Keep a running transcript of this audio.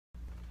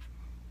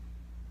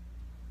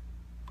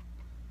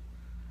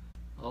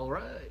All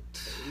right.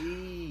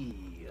 Hey.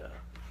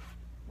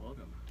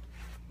 Welcome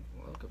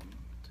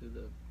to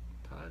the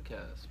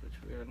podcast, which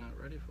we are not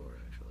ready for,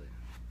 actually.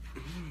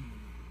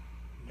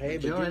 Hey,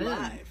 but Join you're in.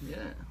 live. Yeah.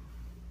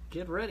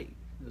 Get ready,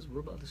 because we're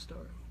about to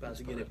start. About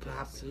to get it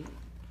popping.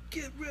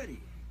 Get ready.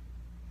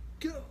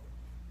 Go.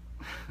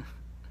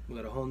 We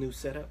got a whole new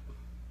setup.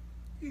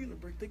 You're going to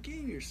break the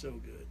game. You're so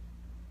good.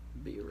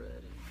 Be ready.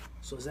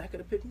 So is that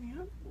going to pick me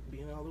up?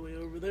 Being all the way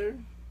over there?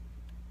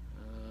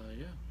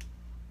 Yeah.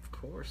 Of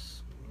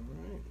course. All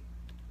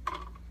right.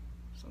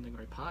 Something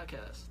Great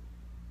podcast.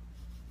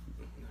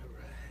 All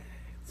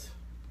right.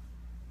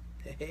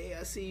 Hey,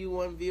 I see you,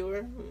 one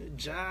viewer.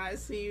 Jai, I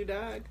see you,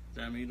 dog.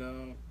 Damn me,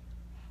 dog.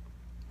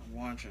 I'm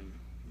watching,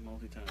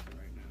 multitasking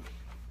right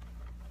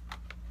now.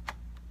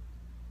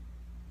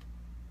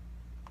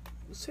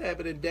 What's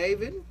happening,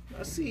 David?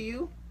 I see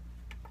you.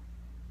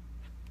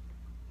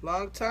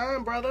 Long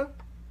time, brother.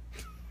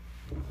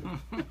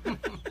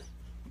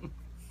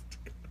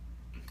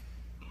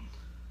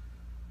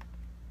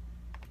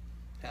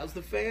 How's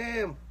the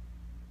fam?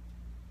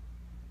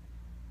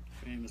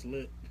 Fam is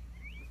lit.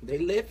 They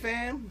lit,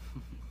 fam?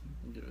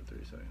 Give it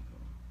 3 seconds.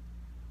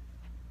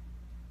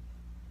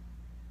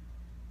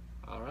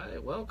 All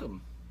right,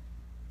 welcome.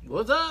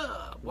 What's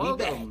up?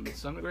 Welcome. back.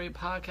 Something Great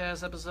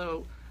podcast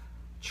episode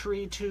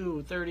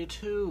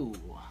 32.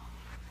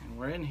 And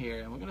we're in here,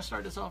 and we're going to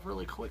start this off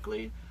really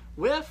quickly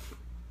with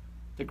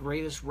the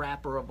greatest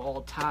rapper of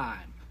all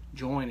time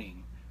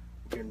joining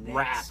You're next.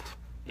 rap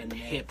You're and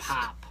next.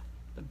 hip-hop.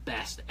 The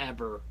best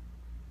ever.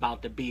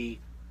 About to be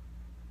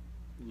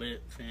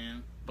Lit,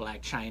 fam.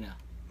 Blac Chyna.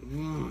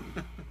 Mm.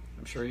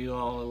 I'm sure you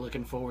all are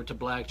looking forward to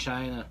Blac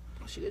Chyna.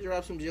 She did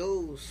drop some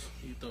jewels.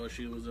 You thought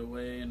she was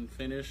away and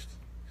finished?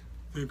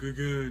 Think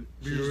again.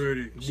 Be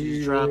ready.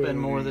 She's dropping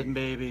more than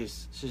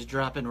babies. She's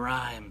dropping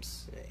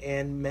rhymes.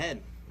 And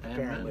men, And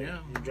apparently. men, yeah.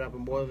 She's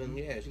dropping more than,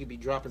 she could be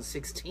dropping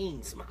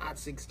 16s, some hot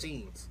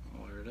 16s.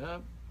 Word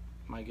up.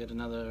 Might get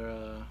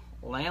another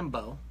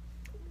Lambo.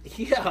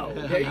 Yo,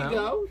 there you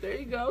go. There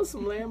you go.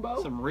 Some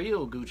Lambo. Some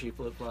real Gucci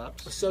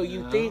flip-flops. So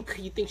you know? think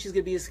she's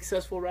gonna be a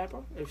successful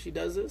rapper if she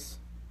does this?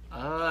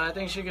 I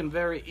think she can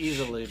very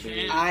easily She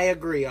be can. I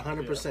agree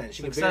 100%.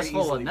 She can very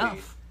successful easily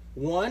enough.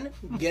 Be. One,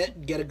 get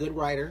a good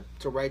writer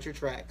to write your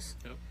tracks.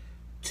 Yep.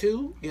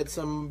 2, get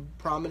some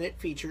prominent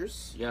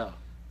features. Yeah.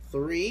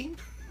 3,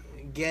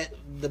 get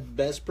the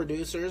best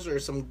producers or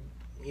some,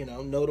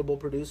 notable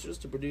producers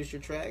to produce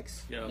your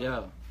tracks.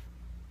 Yeah.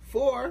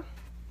 4,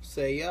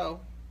 say yo.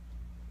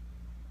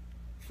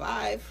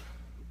 5,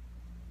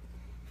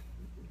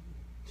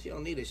 she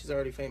don't need it. She's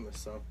already famous,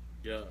 so.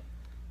 Yeah.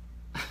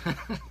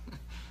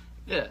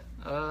 Yeah.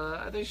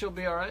 I think she'll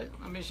be all right.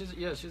 I mean,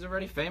 she's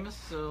already famous,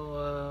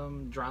 so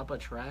drop a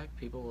track.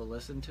 People will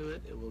listen to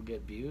it. It will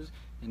get views.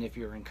 And if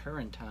you're in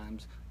current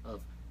times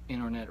of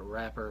internet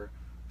rapper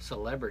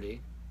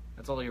celebrity,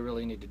 that's all you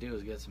really need to do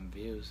is get some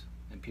views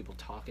and people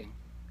talking.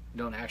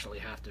 You don't actually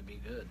have to be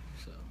good.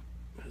 So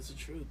That's the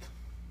truth.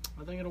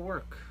 I think it'll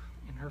work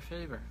in her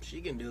favor.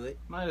 She can do it.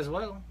 Might as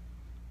well.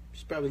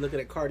 She's probably looking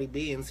at Cardi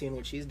B and seeing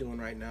what she's doing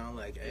right now.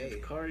 Like, hey,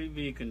 If Cardi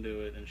B can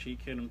do it and she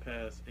couldn't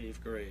pass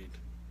 8th grade.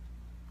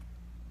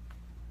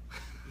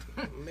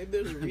 maybe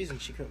there's a reason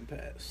she couldn't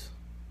pass.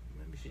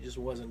 Maybe she just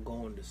wasn't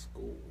going to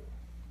school.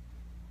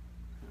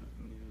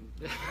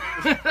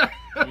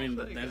 I mean,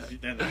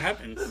 that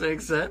happens.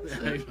 Makes sense.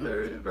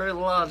 Very, very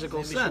logical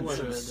Maybe sense. she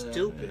wasn't right there.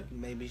 stupid.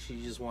 Maybe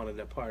she just wanted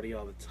to party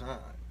all the time.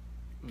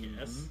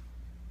 Yes.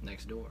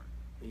 Next door.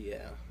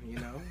 Yeah,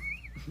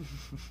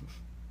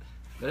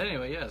 But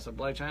anyway, yeah, so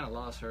Blac Chyna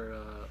lost her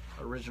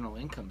original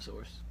income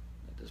source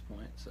at this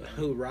point. So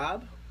Who,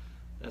 Rob?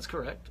 that's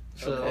correct.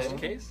 So Was there a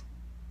case?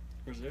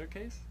 Was there a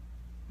case?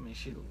 I mean,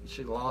 she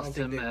I lost don't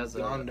think him they've as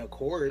gone to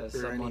court as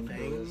or someone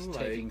anything. who is like,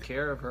 taking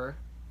care of her.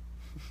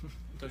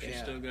 So she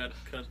Yeah. still got,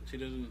 she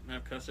doesn't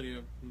have custody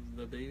of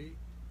the baby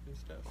and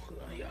stuff?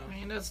 yeah. I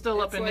mean, that's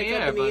still up It's in like the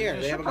up air, in the but air.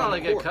 They she'll haven't probably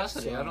gone to get court,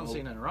 custody. I don't so-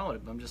 see nothing wrong with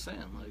it, but I'm just saying,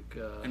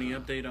 like... Any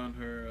update on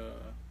her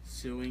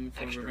suing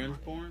for Extra revenge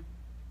money. porn?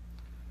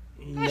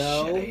 That shit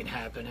No, ain't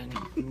happening.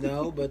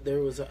 no, but there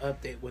was an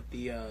update with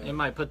the They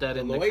might put that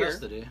in the lawyer.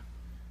 custody.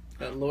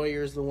 that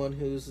lawyer is the one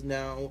who's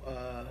now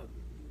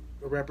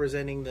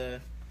representing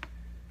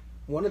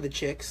one of the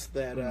chicks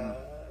that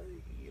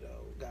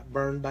got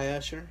burned by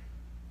Usher.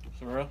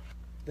 For real?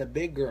 The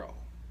big girl.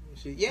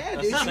 She, yeah,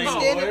 That's dude, the she same was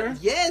standing. lawyer?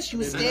 Yes, she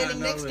was I did not standing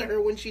know next to that.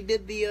 her when she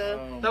did the.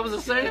 That was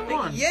the same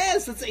one.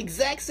 Yes, it's the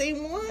exact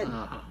same one.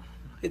 Oh.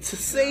 It's the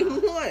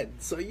same one.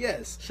 So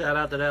yes, Shout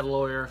out to that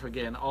lawyer for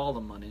getting all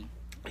the money.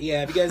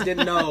 yeah. If you guys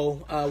didn't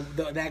know,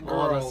 that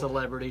All the girl.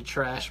 celebrity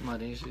trash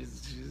money.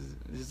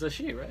 She's a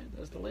she, right?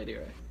 That's the lady,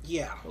 right?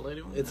 Yeah, The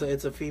lady one?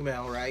 it's a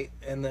female, right?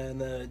 And then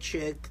the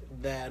chick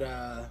that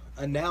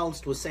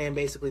announced was saying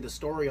basically the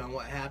story on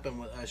what happened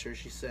with Usher.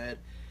 She said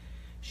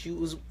she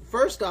was,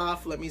 first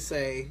off, let me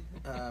say,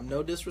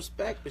 no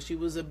disrespect, but she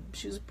was a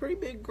pretty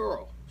big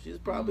girl. She was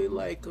probably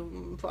like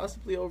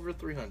possibly over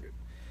 300.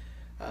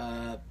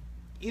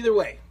 Either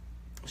way,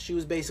 she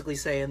was basically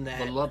saying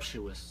that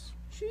Voluptuous.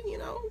 she you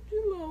know, she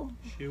was a little,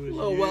 She was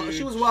well,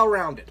 she was well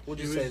rounded. We'll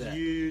She just was say that.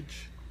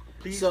 huge.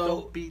 Please So-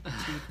 don't be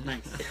too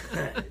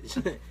nice.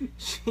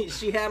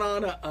 she had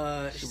on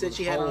a she said was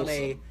she had on a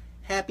wholesome.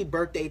 happy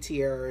birthday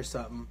tiara or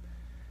something.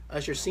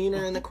 Usher seen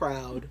her in the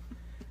crowd.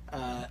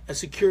 A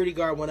security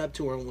guard went up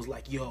to her and was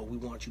like, "Yo, we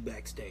want you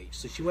backstage."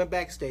 So she went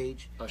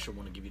backstage. Usher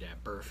want to give you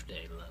that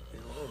birthday love.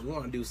 Oh, we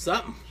want to do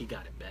something. He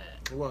got it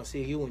bad. We want to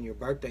see you in your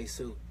birthday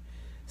suit.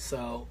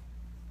 So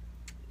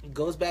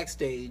goes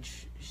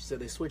backstage. She said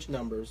they switch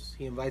numbers.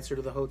 He invites her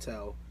to the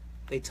hotel.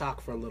 They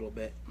talk for a little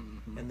bit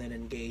and then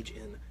engage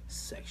in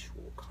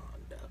sexual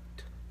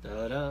conduct.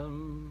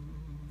 Da-dum.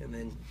 And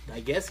then I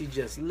guess he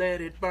just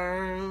let it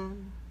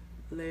burn.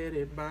 Let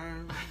it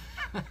burn.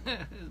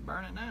 It's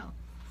burning now.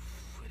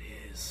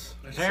 It is.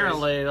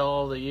 Apparently,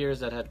 all the years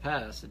that had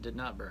passed, it did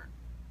not burn.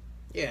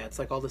 Yeah, it's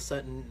like all of a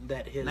sudden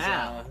that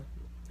Now.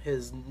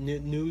 his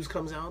news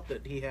comes out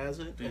that he has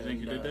it. Do you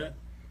think he and, did that?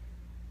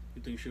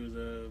 You think she was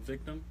a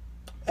victim?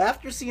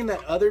 After seeing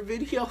that other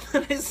video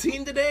that I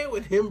seen today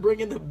with him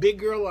bringing the big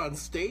girl on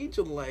stage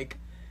and like,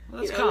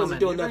 Well, that's you know, I wasn't common.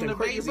 doing You bring nothing the-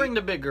 crazy. You bring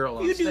the big girl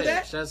on you do stage.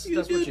 that. That's you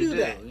what do you do.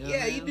 that. You know Yeah,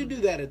 what I you mean? do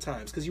that at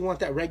times because you want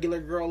that regular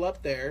girl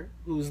up there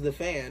who's the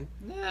fan.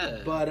 Yeah.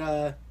 But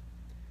yeah,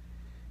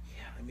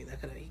 I mean,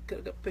 he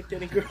could have picked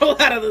any girl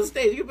out of the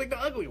stage. You could pick the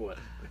ugly one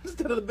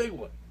instead of the big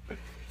one.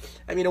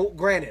 I mean,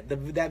 granted,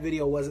 that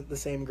video wasn't the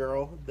same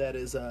girl that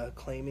is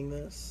claiming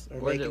this or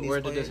Where making did, these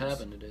where did this claims.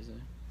 happen today?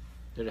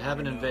 Did it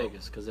happen don't in know.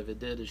 Vegas? Because if it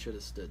did, it should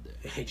have stood there.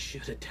 It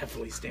should have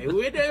definitely stayed.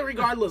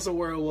 Regardless of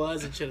where it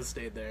was, it should have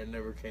stayed there and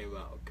never came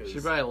out. Cause She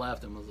probably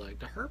laughed and was like,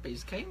 "The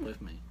herpes came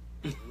with me.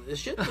 the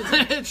shit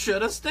It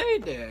should have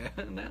stayed there.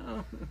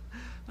 No,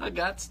 I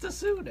got to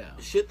sue now."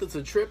 shit that's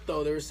a trip,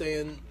 though. They were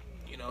saying,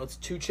 you know, it's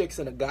two chicks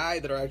and a guy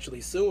that are actually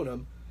suing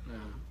him.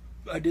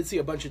 Yeah. I did see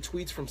a bunch of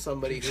tweets from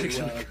somebody who.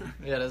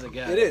 Yeah, there's a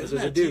guy. It is. Isn't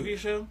There's a that dude. TV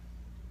show?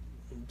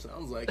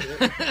 Sounds like it.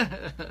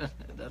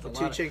 That's a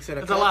Two lot. chicks and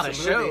a That's a lot of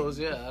cup's a movie. shows.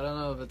 Yeah, I don't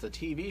know if it's a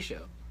TV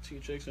show. 2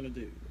 chicks and a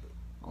dude.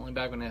 Only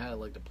back when they had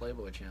like the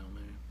Playboy channel,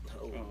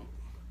 maybe. Oh.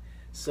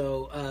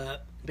 So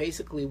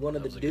basically, one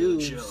of That the was a good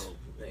dudes. show.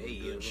 Hey,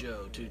 Good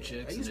show. 2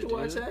 chicks. I used and to a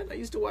watch dude. that. I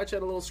used to watch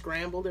that a little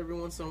scrambled every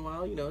once in a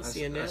while. You know, I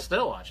CNN.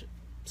 still watch it.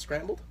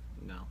 Scrambled.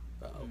 No,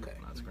 Oh, okay.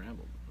 not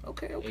scrambled.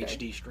 Okay. Okay.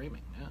 HD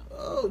streaming. Yeah.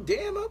 Oh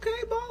damn! Okay,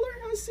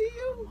 baller. I see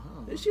you.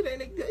 Wow. This shit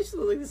ain't. That shit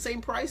like the same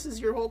price as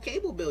your whole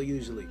cable bill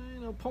usually. You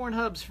know,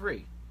 Pornhub's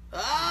free.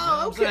 Oh,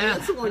 I'm okay. saying.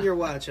 That's the one you're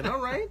watching.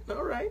 All right.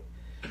 All right.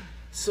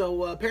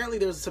 So apparently,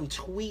 there's some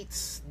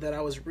tweets that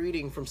I was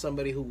reading from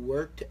somebody who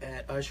worked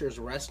at Usher's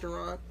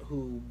restaurant,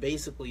 who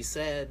basically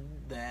said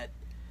that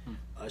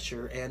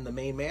Usher and the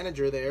main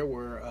manager there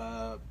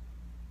were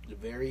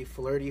very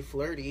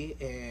flirty,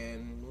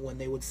 and when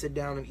they would sit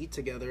down and eat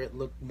together, it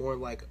looked more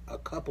like a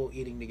couple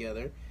eating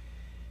together,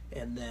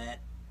 and that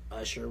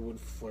Usher would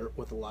flirt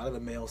with a lot of the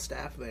male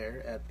staff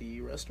there at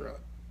the restaurant.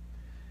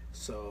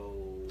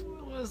 So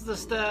Was the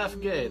staff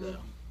gay though?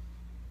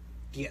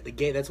 yeah, the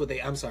gay. That's what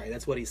they. I'm sorry.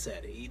 That's what he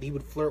said. He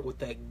would flirt with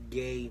that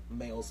gay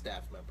male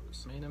staff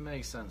members. I mean, it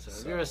makes sense.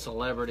 If you're a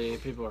celebrity,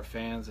 people are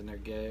fans, and they're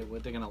gay.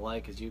 What they're gonna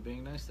like is you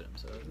being nice to them.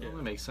 So it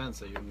only makes sense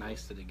that you're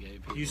nice to the gay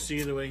people. You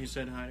see the way he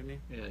said hi to me?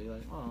 Yeah, you're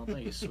like, oh,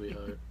 thank you,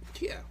 sweetheart.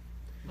 Yeah,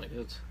 Like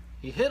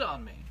he hit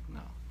on me.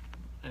 No.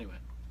 Anyway,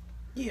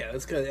 yeah.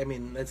 That's because I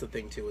mean that's the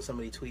thing too. With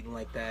somebody tweeting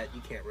like that,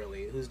 you can't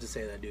really. Who's to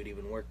say that dude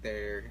even worked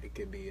there? It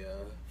could be a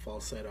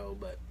falsetto,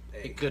 but he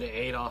hey, could have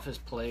ate off his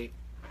plate.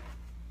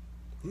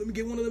 let me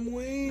get one of them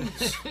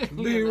wings.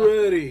 Be You know?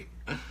 ready.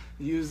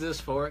 Use this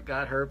fork.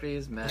 Got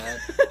herpes. Mad.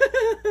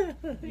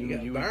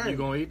 You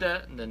gonna eat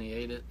that? And then he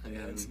ate it. And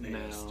That's then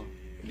nasty. now.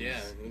 Yeah,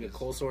 you got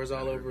cold sores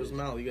all over his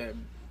mouth. You got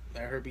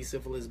that herpes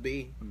syphilis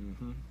B.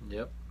 Mm-hmm.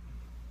 Yep.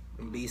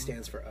 And B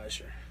stands for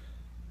Usher.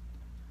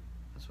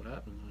 That's what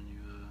happens when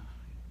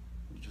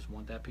you just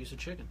want that piece of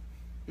chicken.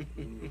 You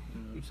know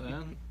what I'm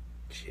saying?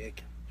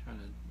 Chicken. Trying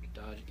to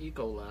dodge E.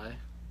 coli.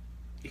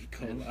 E.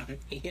 coli.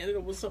 He ended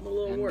up with something a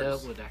little End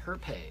worse. up with a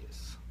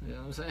herpes. You know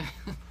what I'm saying?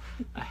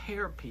 A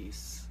hair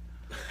piece.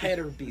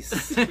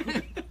 Herpes.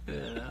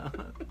 You know?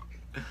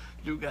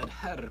 You got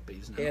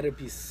herpes now.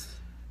 Herpes.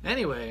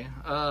 Anyway,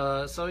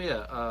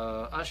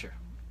 Usher,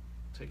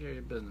 take care of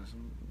your business.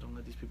 Don't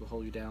let these people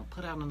hold you down.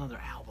 Put out another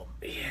album.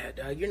 Yeah,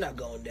 dog, you're not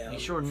going down. Be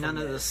sure from none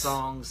of the this.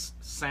 songs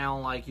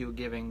sound like you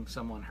giving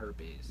someone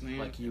herpes. Man,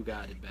 like you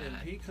got it If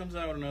bad. he comes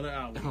out with another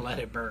album, Let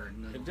it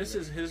burn. if this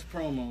is his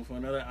promo for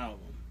another album,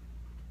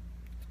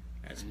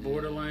 that's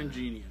borderline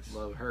genius.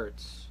 Love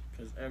hurts.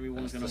 Because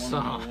everyone's That's going the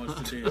to want to song. know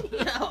what's the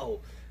deal. No.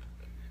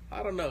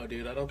 I don't know,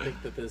 dude. I don't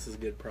think that this is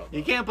good promo.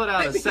 You can't put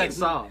out a Maybe sex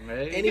song,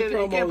 right? Any you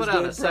promo can't is put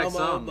out good a sex promo,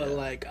 song, but yeah.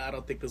 like, I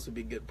don't think this would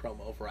be good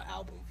promo for an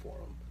album for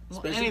him. Well,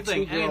 Especially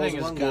anything- two girls, anything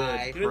is one good.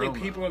 guy. You don't think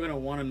Promo. people are going to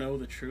want to know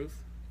the truth?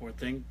 Or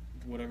think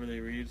whatever they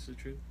read is the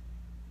truth?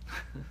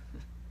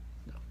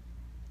 No.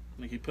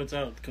 Like he puts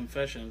out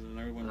confessions and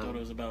everyone No. thought it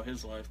was about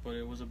his life, but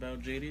it was about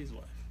JD's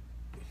life.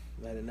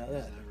 I didn't know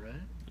Is that. that right?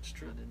 That's I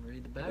true. didn't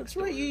read the backstory. That's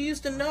right. You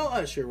used to know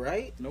Usher,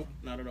 right? Nope,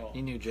 not at all.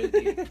 He knew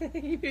JD.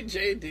 you knew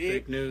JD.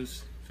 Fake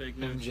news. Fake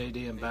Him, news.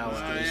 JD, and Bow Wow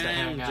I used to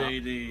am hang out.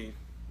 JD.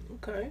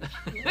 Okay.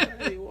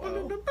 Hey,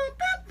 whoa.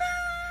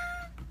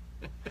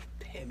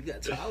 Damn, you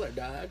got taller,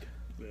 dog.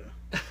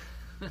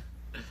 Yeah.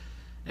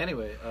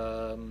 Anyway,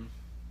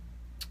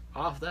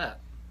 off that,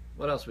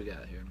 what else we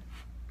got here?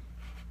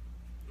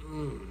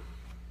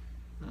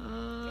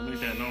 Make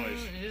that noise.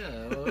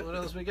 Yeah, what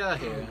else we got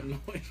here?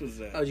 What noise was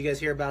that? Oh, did you guys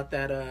hear about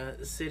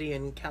that city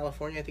in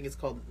California? I think it's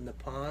called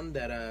Nippon.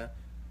 That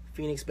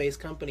Phoenix-based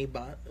company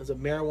bought. It was a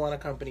marijuana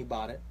company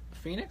bought it.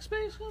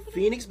 Phoenix-based company?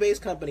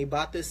 Phoenix-based company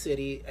bought this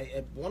city.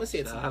 I want to say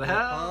it's Shout out.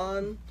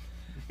 Nippon.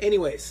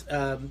 Anyways,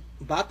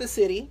 bought the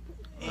city,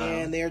 Wow.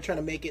 and they are trying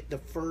to make it the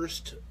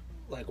first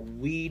like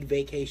weed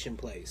vacation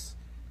place.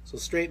 So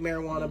straight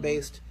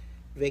marijuana-based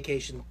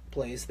vacation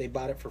place. They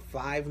bought it for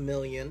 $5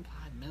 million.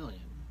 $5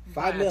 million. $5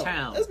 Buy a million.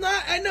 town. That's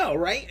not. I know,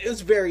 right?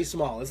 It's very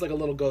small. It's like a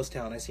little ghost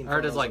town. I seen. I heard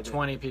photos it's like of it.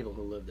 20 people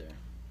who live there.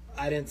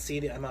 I didn't see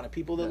the amount of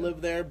people that Yeah.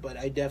 live there, but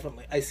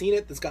I seen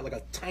it. It's got like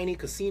a tiny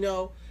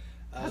casino.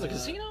 Has a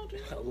casino, dude?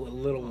 A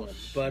little one,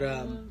 but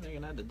They're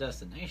gonna have the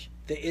destination.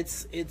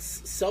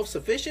 it's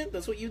self-sufficient.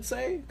 That's what you'd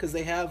say, because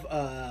they have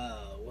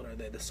what are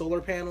they? The solar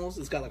panels.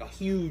 It's got like a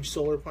huge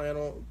solar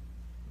panel,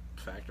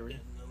 Factory.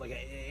 like an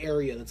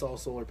area that's all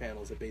solar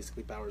panels that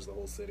basically powers the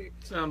whole city.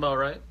 Sound about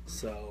right.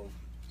 So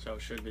So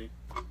it should be.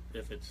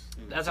 If it's.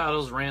 That's how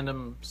those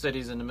random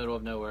cities in the middle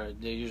of nowhere,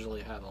 they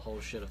usually have a whole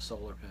shit of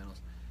solar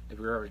panels. If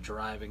you're ever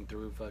driving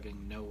through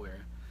fucking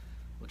nowhere,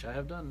 which I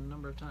have done a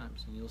number of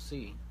times, and you'll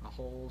see a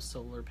whole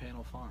solar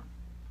panel farm.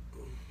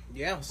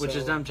 yeah, Which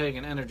is so- them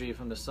taking energy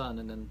from the sun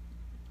and then,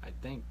 I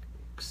think,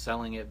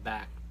 selling it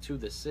back to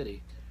the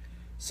city.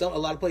 So a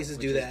lot of places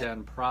Which do is that.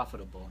 then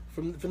profitable.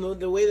 From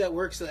the way that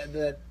works,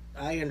 that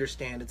I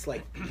understand, it's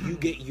like you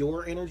get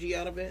your energy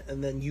out of it,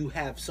 and then you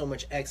have so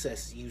much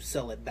excess, you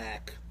sell it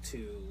back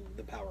to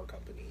the power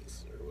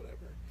companies or whatever.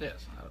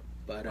 Yes.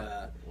 But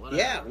Whatever.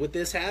 yeah, with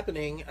this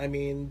happening, I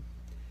mean,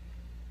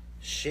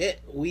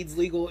 shit, weed's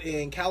legal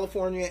in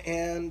California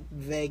and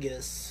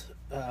Vegas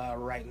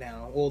right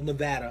now. Well,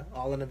 Nevada,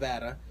 all in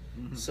Nevada.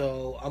 Mm-hmm.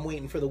 So I'm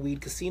waiting for the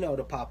weed casino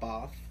to pop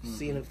off,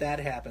 seeing if that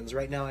happens.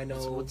 Right now, I know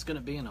So what's going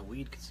to be in a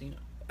weed casino?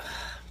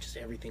 just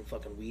everything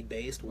fucking weed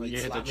based. Well, Weed you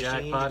hit slot the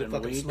machines. You jackpot can and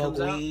fucking weed smoke comes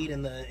out? weed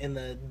in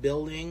the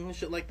building,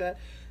 shit like that.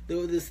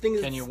 This thing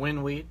is. Can you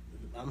win weed?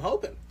 I'm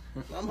hoping.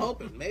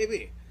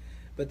 Maybe.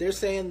 But they're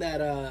saying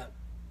that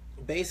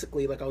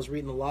basically, like I was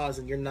reading the laws,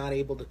 and you're not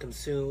able to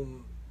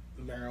consume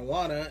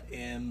marijuana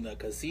in the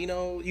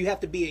casino. You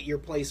have to be at your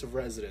place of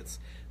residence.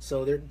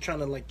 So they're trying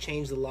to like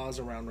change the laws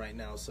around right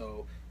now,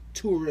 so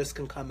tourists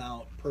can come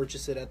out,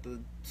 purchase it at the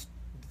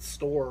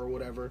store or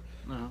whatever,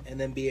 Uh-huh. and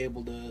then be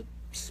able to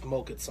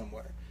smoke it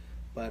somewhere.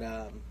 But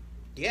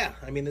yeah,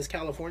 I mean, this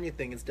California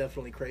thing is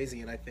definitely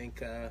crazy, and I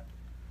think.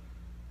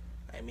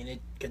 I mean,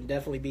 it can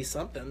definitely be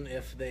something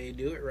if they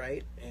do it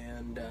right,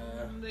 and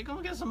They're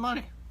going to get some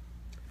money.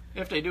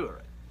 If they do it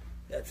right.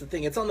 that's the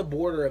thing. It's on the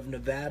border of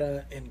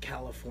Nevada and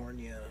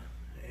California,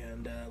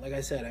 and like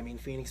I said, I mean,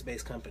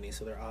 Phoenix-based company,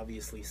 so they're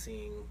obviously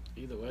seeing.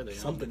 Either way, they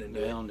Something own,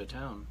 into they it. own the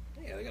town.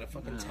 Yeah, they got a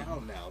fucking Yeah.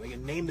 town now. They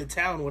can name the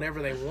town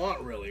whatever they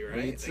want, really, right?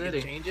 Weed they City.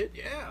 can change it.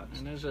 Yeah,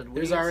 And there's a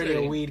there's weed already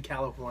city. a weed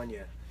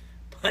California,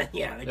 but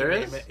yeah, they There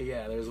can is? name it.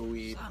 Yeah, there's a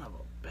weed. Son of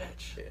a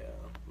bitch. Yeah,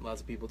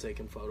 lots of people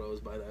taking photos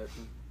by that.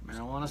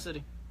 Marijuana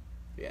City.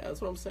 Yeah, that's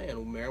what I'm saying.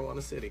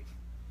 Marijuana City.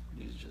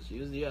 You just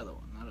use the other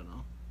one. I don't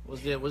know.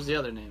 What's the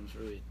other names for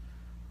weed?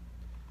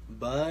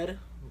 Bud.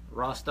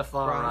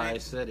 Rastafari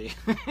Right. City.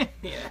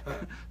 Yeah.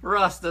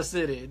 Rasta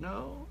City.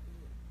 No.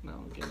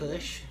 Give me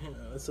Kush,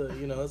 it's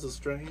a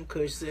strain.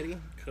 Kush City,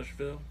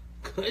 Cushville.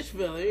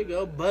 Kushville. There you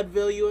go.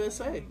 Budville,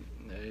 USA. that.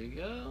 There you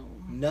go.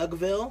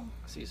 Nugville.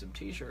 I see some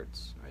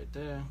T-shirts right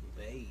there.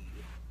 Hey,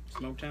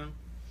 Smoketown.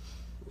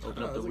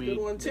 Open up that's the a weed. good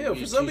one the too. weed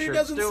For somebody who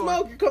t-shirt doesn't store.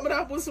 smoke, you're coming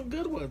out with some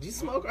good ones. You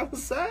smoke on the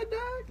side,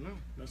 dog. No,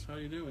 that's how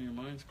you do when your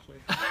mind's clear.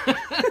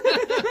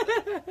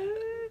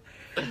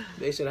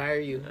 They should hire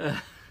you.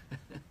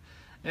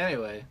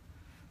 Anyway,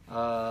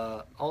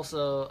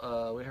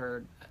 also we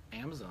heard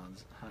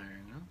Amazon's hiring.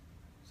 Huh?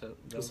 So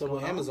What's up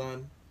with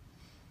Amazon?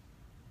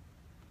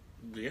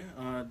 Yeah.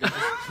 What the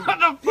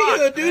fuck?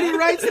 Yeah, dude, he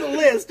writes the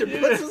list and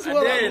puts his I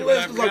one on did, the but I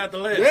list. It's forgot like, the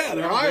list. yeah, they're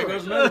There hiring.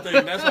 goes another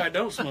thing. That's why I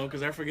don't smoke,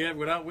 because I forget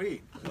without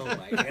weed. Oh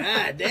my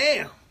god,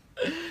 damn.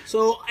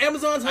 So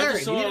Amazon's I hiring.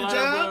 just You saw need a a lot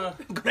job?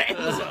 of, Go to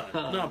Amazon.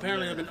 No,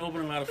 apparently they've been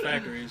opening a lot of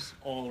factories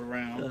all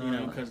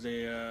around, because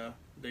they do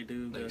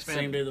They the expand.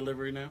 same-day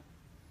delivery now.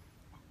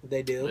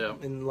 They do,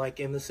 Yeah.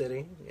 in the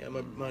city. Yeah,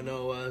 I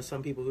know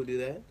some people who do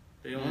that.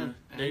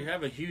 They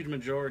have a huge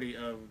majority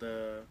of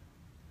the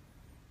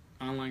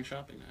online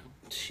shopping now.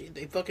 Shit,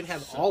 they fucking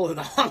have all of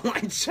the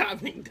online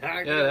shopping,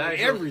 dog. Yeah,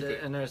 actually,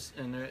 everything.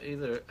 and they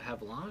either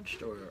have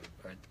launched or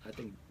I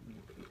think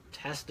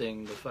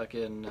testing the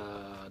fucking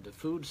the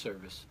food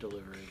service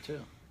delivery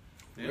too.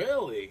 Yeah.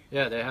 Really?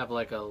 Yeah, they have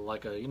like a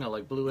like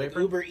Blue Like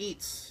Apron, Uber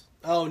Eats.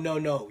 Oh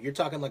no, you're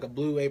talking like a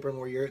Blue Apron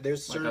where they're like a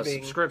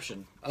serving.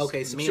 subscription. Okay,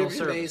 meal subscription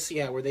service. based.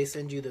 Yeah, where they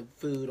send you the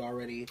food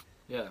already.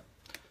 Yeah,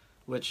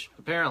 which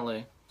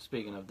apparently,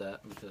 speaking of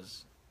that,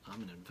 because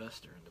I'm an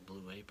investor in the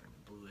Blue Apron.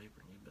 The Blue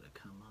Apron, you better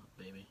come up,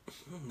 baby.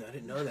 I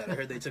didn't know that. I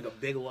heard they took a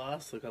big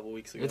loss a couple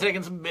weeks ago. They're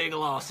taking some big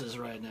losses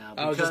right now.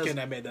 I was just kidding.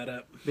 I made that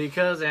up.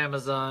 Because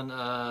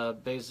Amazon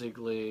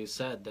basically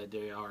said that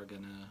they are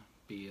going to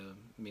be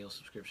a meal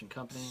subscription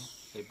company.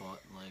 They bought,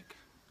 like,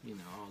 you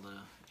know, all the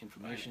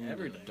information,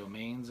 the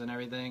domains and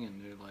everything,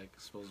 and they're, like,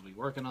 supposed to be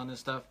working on this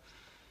stuff.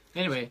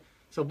 Anyway,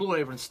 so Blue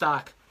Apron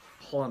stock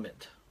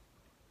plummet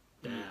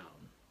down.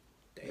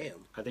 Damn.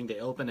 I think they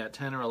opened at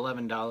 $10 or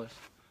 $11,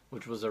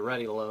 which was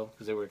already low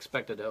because they were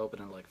expected to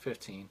open at like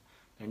 $15.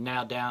 They're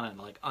now down at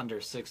like under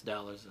 $6 Shit.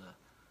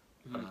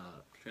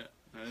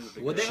 That is a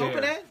big What they share.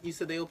 open at? You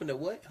said they opened at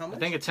what? How much? I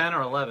think it's 10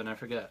 or 11. I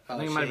forget. I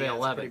think it might be 11.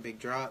 That's a pretty big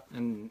drop.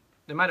 And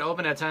they might have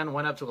opened at 10,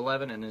 went up to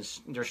 11, and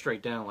they're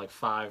straight down like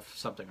 5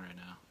 something right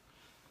now.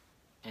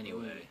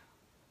 Anyway,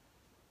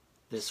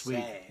 this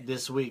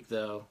week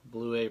though,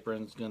 Blue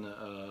Apron's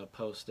gonna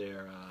post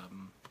their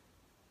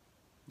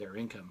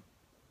income.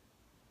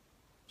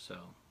 So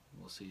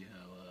we'll see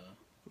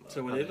how.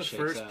 So were how they that the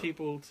shakes first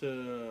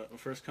out.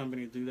 first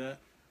company to do that?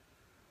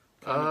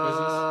 Kind of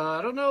business? I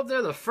don't know if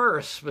they're the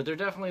first, but they're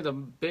definitely the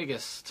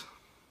biggest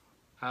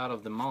out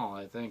of them all,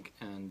 I think.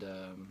 And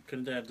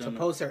Couldn't they have To done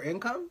post their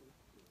income?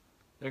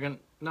 they're to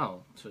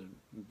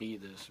be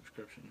the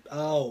subscription.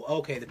 Oh,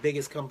 okay. The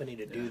biggest company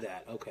to do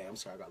that. Okay, I'm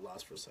sorry. I got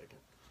lost for a second.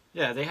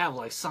 Yeah, they have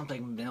like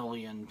something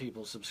million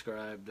people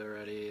subscribed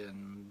already,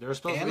 and they're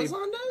supposed to be.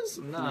 Amazon does?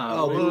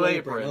 No, Blue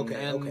Apron. Okay,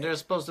 and okay. they're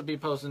supposed to be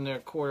posting their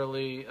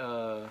quarterly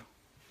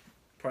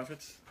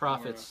profits?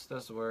 profits.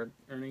 That's the word.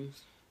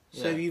 Earnings?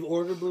 So Yeah. you've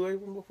ordered Blue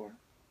Apron before?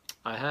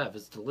 I have.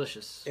 It's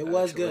delicious. It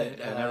was actually, good.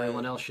 and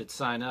everyone else should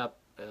sign up.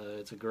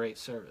 It's a great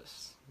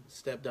service.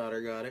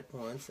 Stepdaughter got it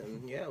once,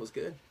 and yeah, it was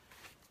good.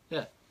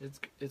 Yeah,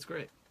 it's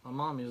great. My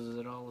mom uses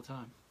it all the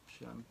time.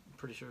 I'm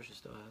pretty sure she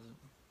still has it.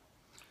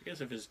 I guess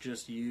if it's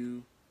just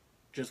you,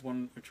 just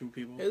one or two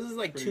people. This is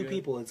like pretty two good.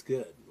 people. It's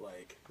good.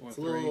 Like Or it's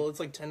a little. three. It's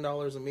like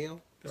 $10 a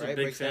meal. It's right? a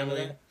big Breaks down to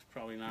family. that. It's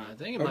probably not. I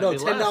think it Or might no, be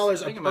 $10 less.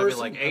 I a think it might be person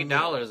like a meal.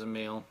 $8 a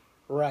meal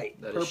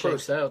Right. that Per it shakes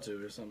person. out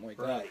to, or something like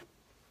that. Right.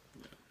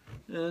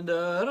 And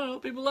I don't know,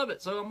 people love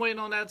it. So I'm waiting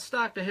on that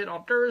stock to hit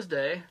on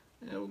Thursday.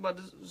 And we're about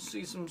to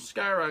see some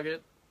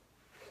skyrocket,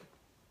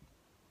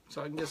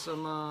 so I can get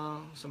some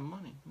money.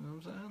 You know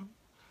what I'm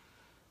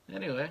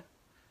saying? Anyway,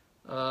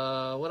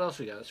 what else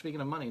we got?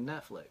 Speaking of money,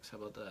 Netflix. How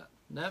about that?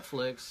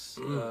 Netflix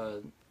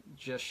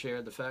just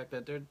shared the fact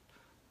that they're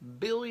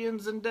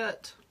billions in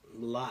debt.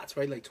 Lots,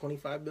 right? Like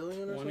 25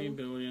 billion or 20 something.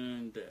 billion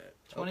in debt.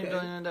 20 Okay.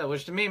 billion in debt,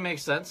 which to me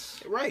makes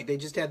sense. Right. They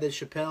just had the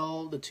two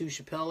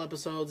Chappelle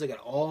episodes. They got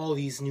all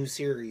these new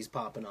series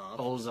popping off.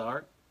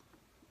 Ozark,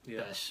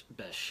 Yeah.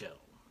 best show,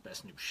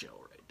 best new show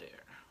right there.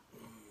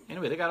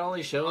 Anyway, they got all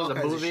these shows, All a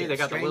kinds of movie. shit. They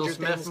got the Will Stranger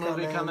Smith Things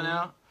movie coming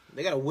out.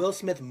 They got a Will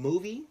Smith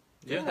movie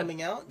Yeah.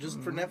 coming out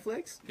just for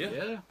Netflix. Yeah.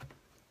 Yeah.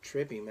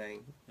 Trippy, man.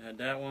 They had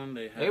that one.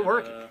 They had, They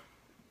work.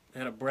 They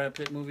had a Brad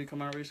Pitt movie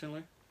come out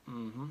recently.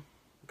 Mm-hmm.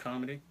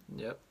 Comedy.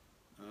 Yep.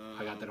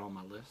 I got that on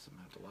my list. I'm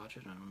gonna have to watch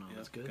it. I don't know. Yeah,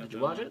 That's good. got Did you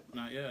that watch on- it?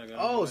 Not yet. I got it on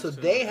Oh, my so list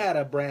too. they had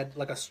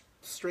a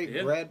straight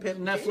Yeah. Brad Pitt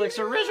Netflix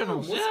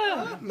originals, What's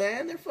yeah. up,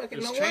 man? They're fucking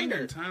It's no changing.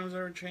 wonder. Times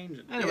are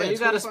changing. Anyway, Yeah, you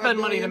got to 25 spend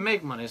money to million.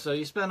 make money. So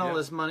you spend all Yeah.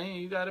 this money,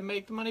 you got to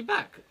make the money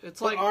back. It's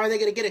But like are they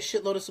going to get a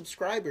shitload of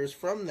subscribers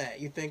from that?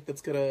 You think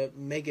that's going to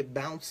make it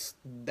bounce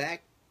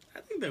back? I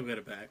think they'll get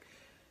it back.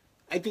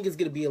 I think it's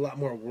going to be a lot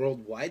more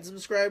worldwide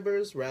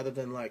subscribers rather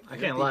than like I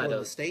can't people lie, in though.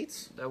 the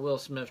States. that Will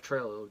Smith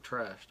trailer looked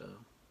trash, though.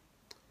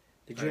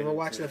 Did I you ever didn't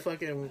watch see the it.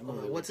 fucking That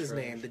movie what's was his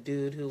name? trash. The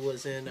dude who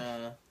was in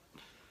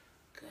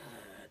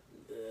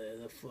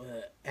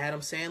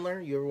Adam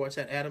Sandler. You ever watch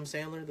that Adam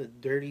Sandler, the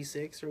Dirty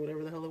Six or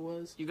whatever the hell it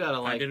was? You gotta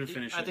like. didn't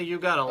finish I it. think you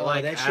gotta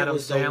like that shit Adam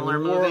was the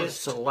Sandler movies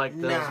worst. to like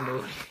those Nah,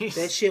 movies.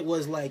 That shit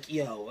was like,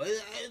 yo,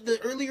 the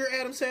earlier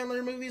Adam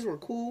Sandler movies were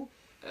cool.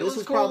 It This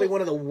was cool. probably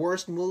one of the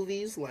worst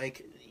movies.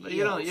 Like, But you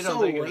you know, don't- you don't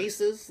so think it was-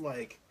 racist.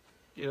 Like,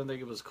 You don't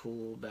think it was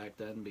cool back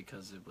then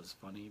because it was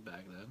funny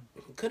back then?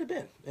 could have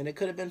been, and it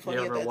could have been funny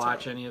You at ever that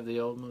watch time. any of the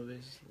old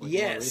movies? Like, more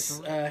Yes,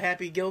 recently?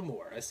 Happy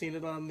Gilmore. I seen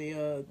it on the TV.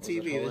 it That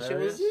shit was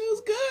hilarious? it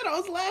was good. I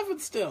was laughing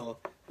still.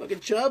 Fucking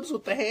Chubbs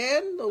with the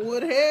hand, the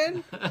wood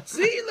hand.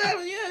 See,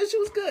 laughing. Yeah, that shit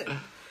was good.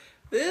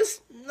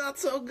 This not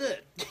so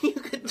good. You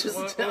could just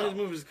All tell. his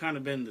movies kind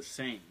of been the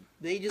same,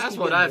 They just That's keep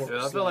what getting I feel.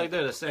 I worse, feel like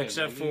they're the same.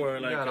 except Like, for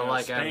you like gotta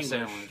like Adam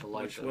Spanglish, Sandler to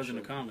like which that wasn't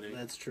a shit. comedy.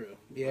 That's true.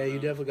 Yeah, you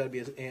definitely got to be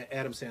an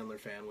Adam Sandler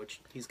fan,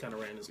 which he's kind of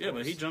ran his course. Yeah,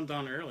 but he jumped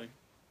on early,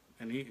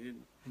 and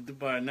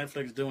by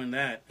Netflix doing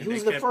that, He and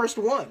was they the first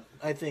one,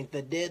 I think,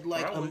 that did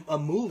like Probably. a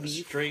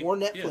movie Straight- for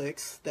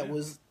Netflix that yeah.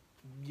 was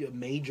a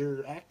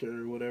major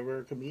actor or whatever,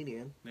 a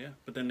comedian. Yeah,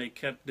 but then they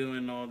kept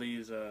doing all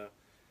these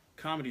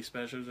comedy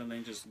specials, and they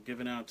just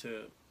giving out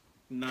to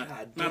not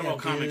God not damn, all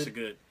comics dude. are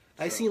good.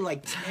 I've seen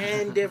like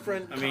 10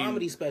 different I mean-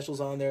 comedy specials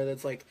on there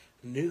that's like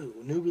new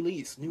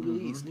release, new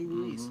release, new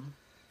release.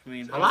 I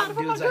mean, A lot of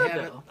them are dudes I good,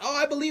 haven't. though. Oh,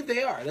 I believe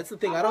they are. That's the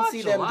thing. I I don't watch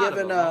see a them lot of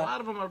giving. them. A lot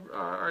of them are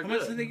how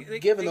much good. do they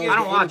Giving they those I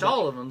don't to watch anybody.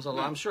 all of them, so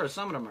I'm sure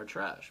some of them are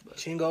trash. But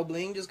Chingo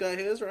Bling just got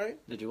his, right?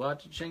 did you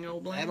watch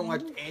Chingo Bling? I haven't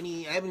watched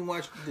any. I haven't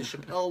watched the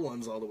Chappelle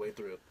ones all the way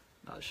through.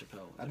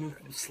 Chappelle. I've been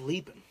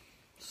sleeping.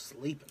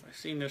 I've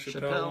seen the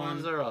Chappelle, Chappelle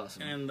ones ones are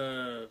awesome. and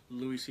the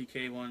Louis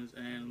C.K. ones,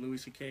 and Louis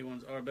C.K.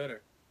 ones are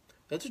better.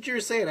 That's what you were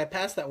saying. I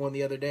passed that one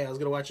the other day. I was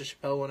gonna watch a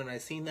Chappelle one, and I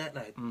seen that, and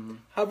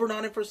I hovered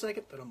on it for a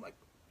second. But I'm like,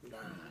 nah.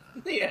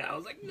 Yeah, I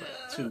was like, nah.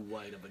 Too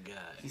white of a guy.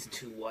 He's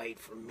too white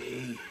for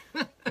me.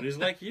 But he's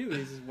like you.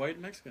 He's white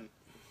Mexican.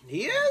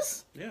 He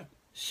is. Yeah.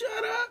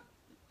 Shut up.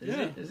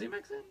 Is he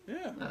Mexican?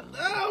 Yeah. No.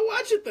 Oh,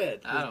 watch it then.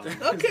 I don't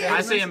know. Okay. I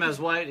see him as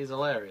white. He's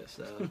hilarious.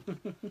 So.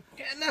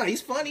 Yeah, no,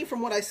 he's funny from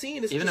what I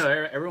seen. It's Even just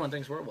though everyone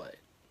thinks we're white.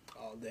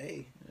 all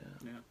day.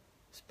 Yeah.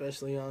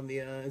 Especially on the.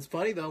 It's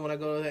funny though when I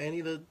go to any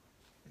of the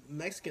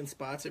Mexican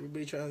spots,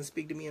 everybody trying to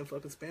speak to me in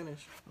fucking Spanish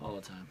All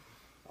the time.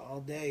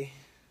 all day.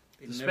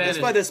 The Spanish- That's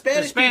why the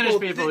Spanish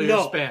people they use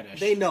know. Spanish.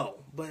 They know,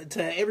 but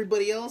to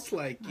everybody else,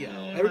 like Yeah,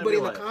 everybody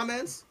in the might be white.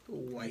 comments,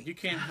 white. You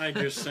can't hide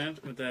your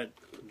scent with that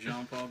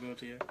John Paul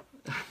Gaultier.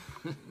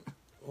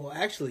 Well,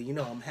 actually,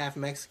 I'm half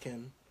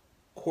Mexican,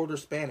 quarter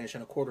Spanish,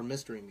 and a quarter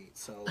mystery meat.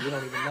 So we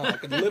don't even know. I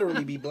could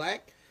literally be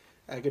black.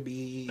 I could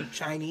be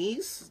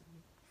Chinese.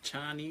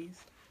 Chinese.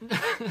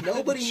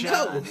 Nobody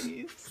knows.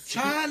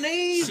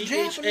 Chinese,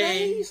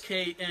 Japanese,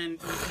 Chinese.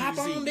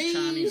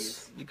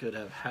 Japanese. You could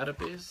have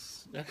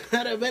Hatapis.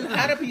 Could have been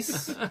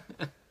Arabis.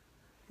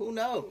 Who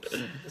knows?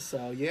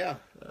 So yeah,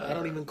 I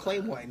don't even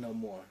claim white no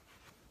more.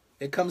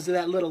 It comes to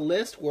that little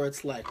list where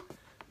it's like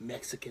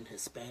Mexican,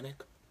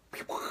 Hispanic.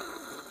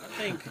 I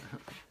think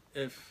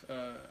if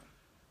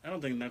I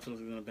don't think Netflix is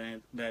going to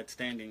ban bad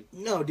standing.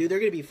 No, dude, they're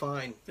gonna be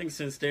fine. I think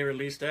since they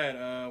released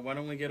that, why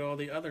don't we get all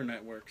the other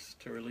networks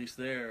to release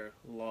their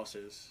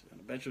losses? And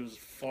I bet you it was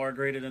far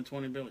greater than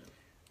 20 billion.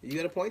 You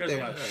got a point There's a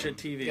there. lot of shit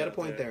TV. You got a out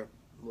point there.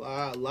 A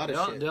lot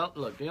of shit.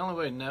 Look, the only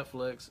way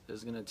Netflix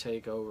is going to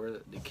take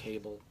over the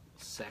cable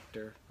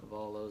sector of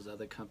all those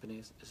other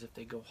companies is if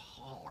they go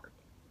hard.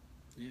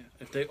 Yeah,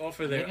 if they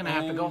offer their They're going to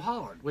have to go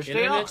hard, which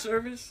they internet are.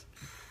 service,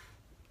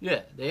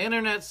 Yeah, the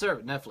internet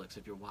service, Netflix,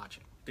 if you're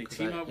watching. they 'Cause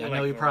team I- up I with know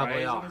like you probably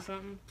Verizon are. or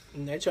something.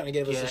 And they're trying to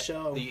give us a Get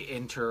show. the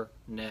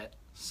internet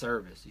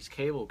service. These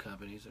cable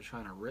companies are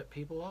trying to rip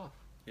people off.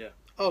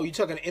 Oh, you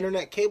talking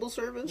internet cable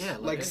service? Yeah,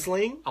 like like-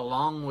 Sling.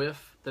 Along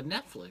with the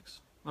Netflix.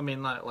 I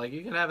mean, like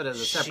you can have it as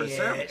a separate Shit,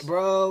 service.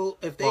 bro.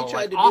 If they Well,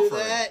 tried like, to offer do it.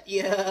 that,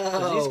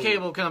 Because yeah, these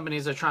cable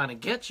companies are trying to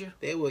get you.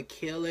 they would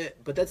kill it.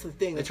 But that's the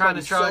thing. They're That's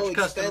trying to probably charge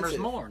so customers expensive.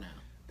 more now.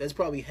 That's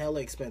probably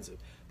hella expensive.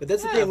 But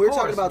that's the Yeah, thing. of We were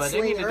talking course, about but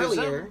they need Sling to do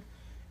earlier, something.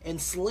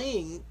 and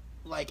Sling,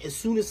 like as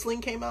soon as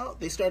Sling came out,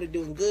 they started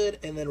doing good,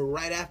 and then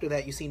right after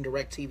that, you seen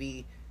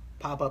DirecTV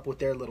pop up with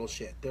their little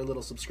shit, their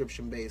little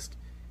subscription based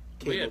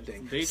cable yeah,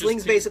 thing. they just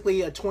Sling's take-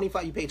 basically a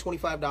 25. You pay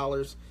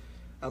 $25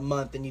 a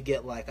month, and you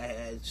get like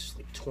it's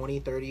like 20,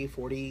 30,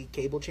 40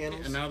 cable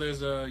channels. And now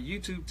there's a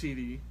YouTube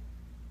TV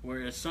where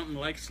it's something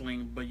like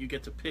Sling, but you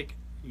get to pick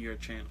your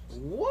channels.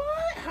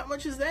 What? How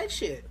much is that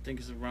shit? I think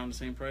it's around the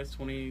same price,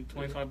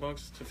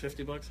 $25 to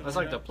 $50. That's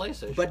like the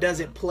PlayStation. But does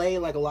it play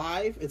like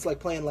live? It's like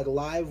playing like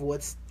live.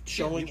 What's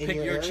showing you in pick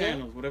your area?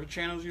 channels, whatever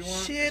channels you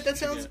want. Shit, that's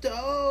that what you sounds get.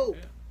 dope.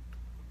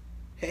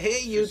 Yeah.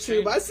 Hey, Just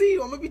YouTube, I changing. see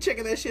you. I'm gonna be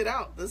checking that shit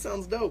out. That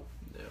sounds dope.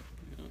 Yeah,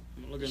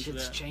 I'm gonna look into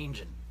Shit's that.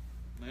 changing.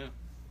 Yeah.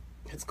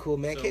 It's cool,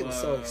 man. Cable's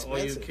so all you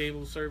expensive.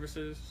 cable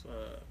services,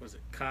 was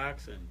it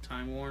Cox and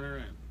Time Warner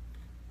and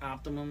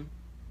Optimum?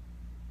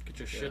 Get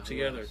your shit who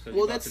together else? because Well,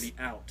 you're about to that's-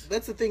 be out.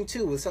 That's the thing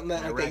too with something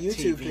that like that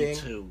YouTube DirecTV thing.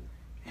 too.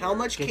 How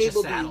much Get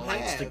cable your do you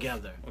satellites have?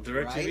 together. Well,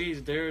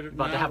 DirecTV's they're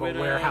About to now have a with,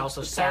 warehouse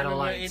of they're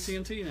partnering with satellites.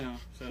 AT&T now,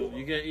 so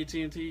you get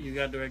AT&T, you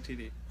got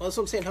DirecTV. Well, that's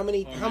what I'm saying. How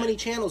many Oh, how man. many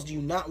channels do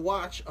you not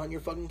watch on your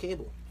fucking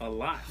cable? A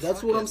lot.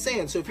 That's what I'm Fucking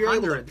saying. So if you're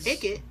able hundreds. to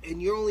pick it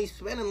and you're only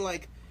spending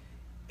like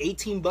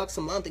 $18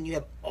 a month and you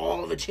have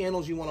all the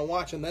channels you want to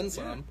watch and then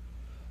some,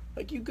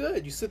 like you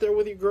good. You sit there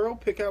with your girl,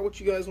 pick out what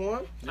you guys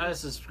want. I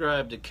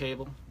subscribe to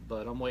cable,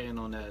 but I'm waiting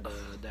on that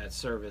that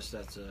service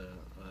that's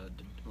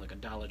like a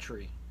Dollar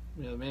Tree.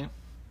 You know what I mean?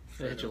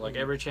 They hit you like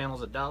every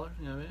channel's $1. You know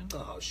what I mean?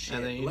 Oh shit!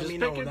 And then you Let just me pick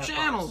know your when that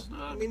channels.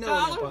 pops. Let me know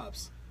when that $1.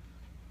 pops.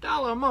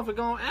 $1 a month are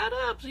gonna add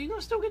up, so you're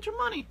gonna still get your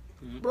money.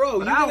 Bro,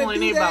 But you're I gonna only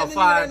do need that,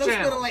 about and then you're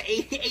 5 gonna end up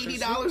channels. spending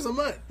like $80 a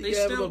month. They You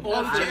have still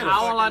enough offer- channels.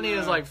 All I need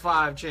Fucking, is like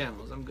 5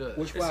 channels. I'm good.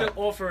 Which They five?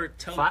 still offer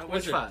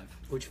Which 5?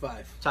 Which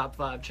five? Top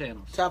 5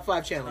 channels. Top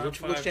 5 channels. Top Which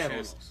 5 channels?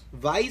 channels.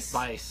 Vice.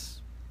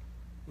 Vice.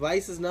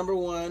 Vice is number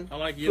 1. I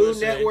like Food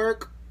USA,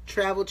 Network,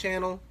 Travel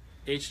Channel.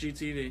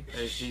 HGTV.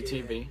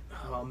 HGTV.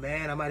 Oh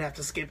man, I might have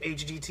to skip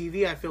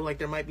HGTV. I feel like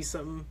there might be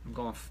something. I'm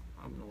going.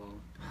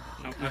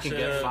 I You can said,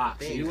 get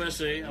Fox.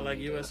 USA. I like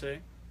USA.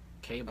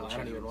 Cable Oh, I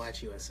channels. don't even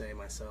watch USA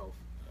myself.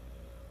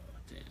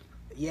 Damn.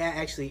 Yeah,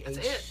 actually, That's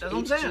it. That's what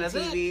I'm saying. That's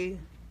it. HGTV.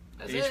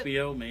 That's it.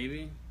 HBO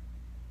maybe.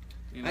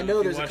 You I if know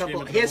you there's a watch couple.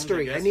 Game of Thrones,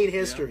 History. I guess. need Yeah.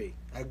 history.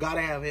 I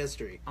gotta have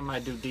history. I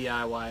might do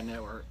DIY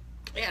network.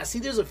 Yeah, see,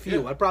 there's a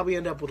few. Yeah. I'd probably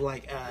end up with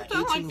like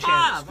 18 like channels.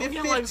 five. I'm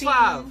getting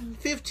like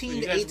 15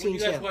 You to guys, 18 you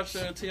guys channels. watch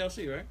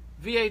TLC, right?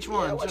 VH1 Yeah,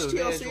 I watch too.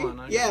 TLC.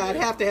 VH1. Yeah, I'd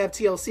have to have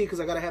TLC because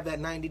I gotta have that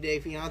 90 Day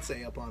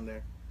Fiance up on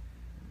there.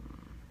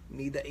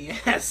 Need that?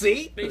 Yeah,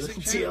 see, Basic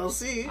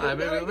TLC. All right,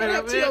 Gotta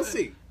have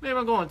TLC. Maybe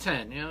I'm going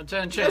 10. 10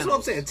 channels. That's what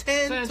I'm saying.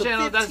 10 to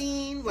channels.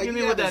 15. Like you you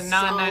mean with have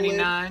that a solid,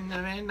 $9.99?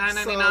 I mean, $9.99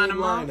 a solid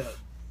month. lineup.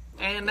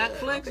 And Yeah,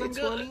 Netflix, I'll pay I'm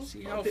good. 20.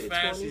 See I'll how pay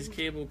fast 20. these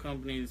cable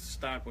companies'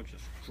 stock would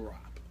just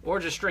drop. Or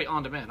just straight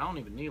on demand. I don't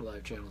even need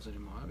live channels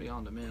anymore. I'll be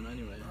on demand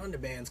anyway. On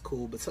demand's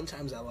cool, but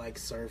sometimes I like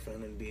surfing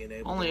and being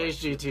able. Only to watch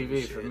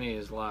HGTV for shit. me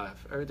is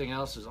live. Everything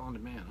else is on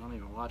demand. I don't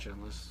even watch it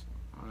unless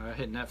I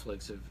hit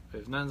Netflix.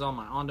 If none's on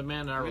my on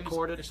demand and I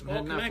record it, It's I'm all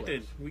hitting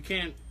connected. Netflix. We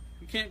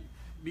can't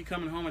be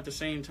coming home at the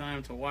same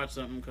time to watch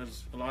something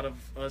because a lot of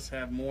us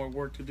have more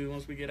work to do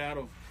once we get out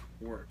of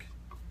work.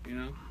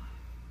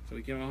 So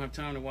we don't have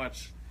time to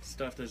watch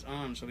stuff that's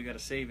on. So we got to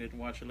save it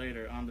and watch it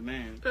later on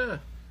demand. Yeah.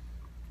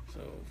 So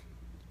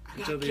I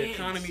until got the kids.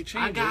 economy changes,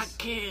 I got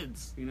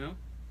kids.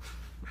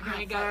 I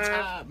ain't got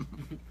time.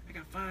 I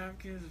got 5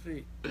 kids to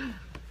feed.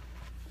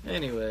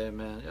 Anyway,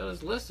 man,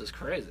 this list is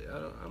crazy. I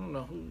don't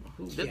know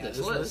who did Yeah, this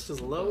this list. list is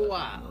a little but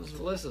wild. This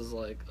list is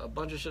like a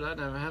bunch of shit I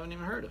haven't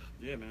even heard of.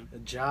 Yeah, man. The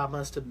job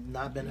must have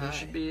not been You high.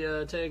 should be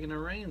taking the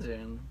reins here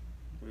and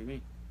What do you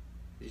mean?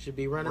 You should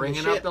be running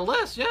bringing the up ship. the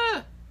list.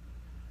 Yeah.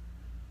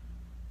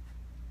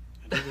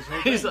 I did this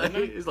whole he's thing, like,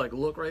 didn't I? he's like,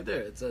 look right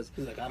there. It says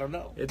He's like, I don't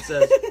know. it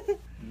says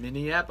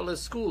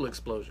Minneapolis school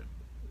explosion.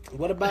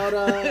 What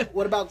about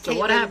what about? So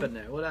what Caitlyn? happened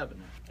there? What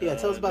happened there? Yeah,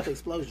 tell us about the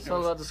explosion. Tell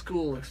about the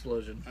school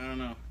explosion. I don't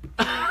know.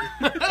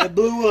 It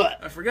blew up.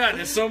 I forgot.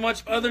 There's so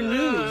much other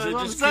news. That's It what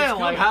I'm just saying. keeps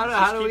Like, coming. It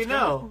how just do we keeps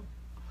know? coming.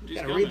 It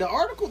just Gotta read the coming.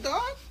 article,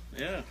 dog.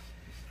 Yeah.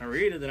 I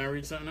read it, then I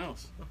read something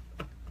else.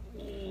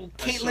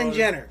 Caitlyn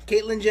Jenner.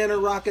 Caitlyn Jenner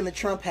rocking the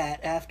Trump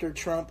hat after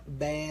Trump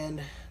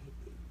banned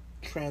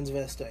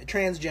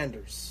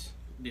transgenders.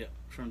 Yeah,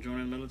 from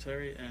joining the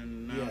military,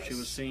 and now Yes. she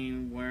was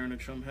seen wearing a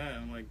Trump hat.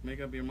 I'm like, make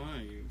up your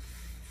mind, you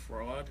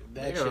fraud.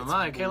 That Make shit's up your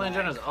mind. Caitlyn black.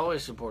 Jenner's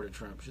always supported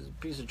Trump. She's a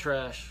piece of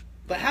trash.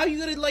 But how you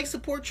gonna like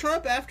support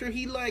Trump after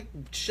he like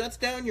shuts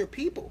down your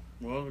people?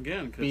 Well,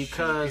 again, Because she's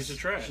a piece of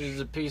trash. she's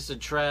a piece of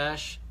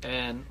trash,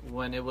 and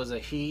when it was a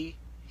he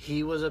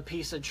was a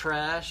piece of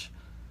trash,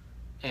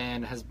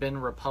 and has been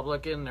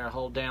Republican their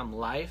whole damn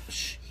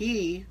life.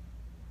 He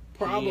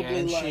probably he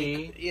and like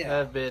she yeah.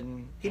 have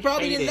been. He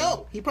probably didn't hating.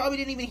 know. He probably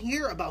didn't even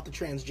hear about the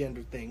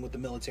transgender thing with the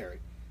military.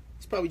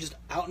 He's probably just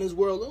out in his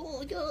world. Oh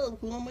my god,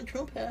 who on my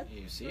Trump hat?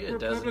 You see, it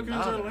doesn't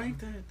Republicans bother. are like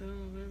that, though.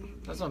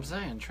 Man. That's what I'm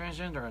saying.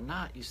 Transgender or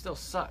not, you still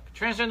suck.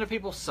 Transgender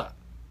people suck.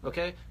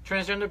 Okay,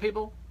 transgender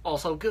people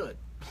also good.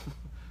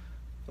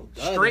 Oh,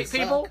 duh, Straight they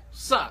people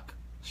suck. suck.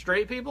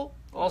 Straight people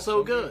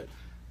also good.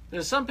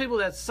 There's some people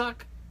that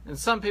suck and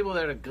some people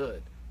that are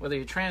good. Whether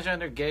you're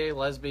transgender, gay,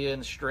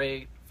 lesbian,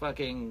 straight,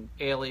 fucking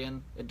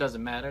alien, it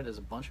doesn't matter. There's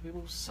a bunch of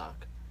people who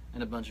suck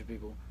and a bunch of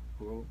people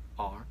who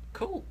are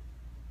cool.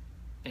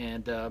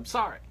 And I'm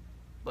sorry,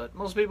 but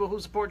most people who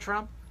support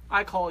Trump,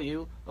 I call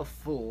you a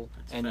fool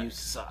and you facts.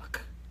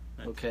 suck.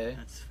 Okay?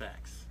 That's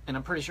facts. And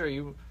I'm pretty sure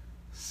you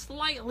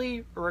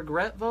slightly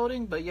regret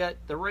voting, but yet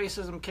the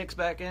racism kicks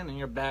back in and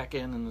you're back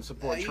in and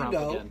support Yeah, Trump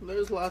again.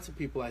 there's lots of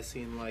people I've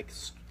seen like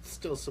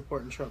still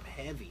supporting Trump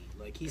heavy.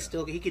 Like he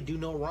could do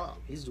no wrong.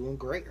 He's doing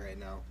great right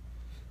now.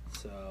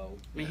 So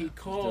I mean, he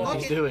called. Fuck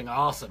He's it. doing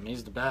awesome.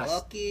 He's the best.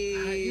 lucky.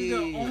 He's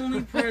the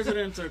only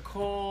president to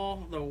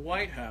call the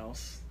White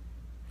House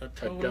a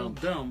total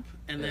dump. dump,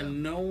 and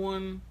then no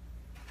one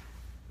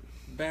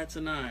bats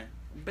an eye.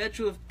 Bet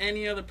you if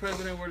any other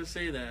president were to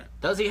say that,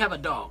 Does he have a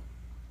dog?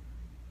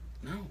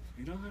 no,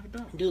 you don't have a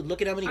dump. Dude,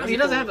 look at how many He people.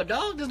 doesn't have a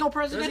dog? There's no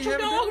presidential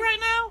have a dog dog?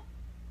 right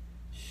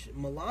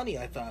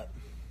Melania, I thought.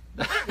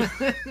 now?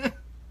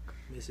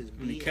 Mrs.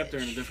 And he kept her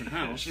in a Bitch. different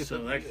house, She's so a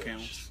that bitch.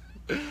 counts.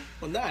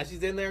 Well, nah,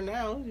 she's in there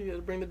now. You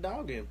gotta bring the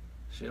dog in.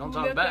 She don't Who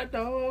talk let back. that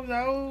dog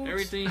out?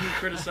 Everything he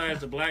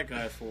criticized the black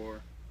guy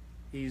for,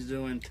 he's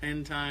doing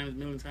 10 times,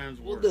 million times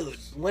Well,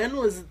 worse. dude,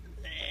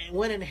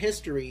 when in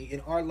history in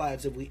our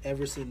lives have we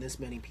ever seen this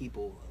many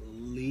people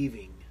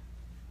leaving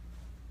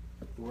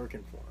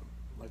working for him?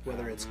 Like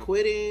whether it's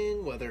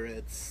quitting, whether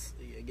it's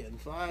getting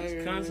fired.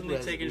 He's constantly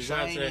whether taking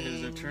shots at his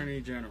resigning.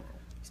 attorney general.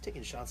 He's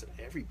taking shots at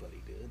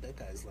everybody, dude. That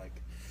guy's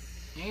like,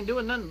 He ain't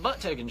doing nothing but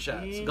taking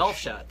shots. Yeah. Golf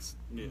shots.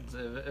 Yeah.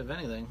 If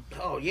anything.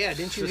 oh yeah,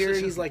 didn't you hear?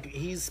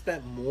 He's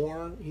spent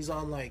more. He's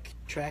on like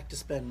track to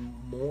spend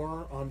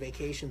more on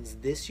vacations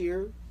this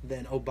year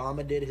than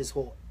Obama did his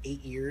whole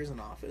 8 years in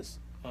office.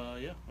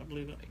 Yeah, I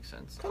believe it. Makes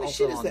sense. kind of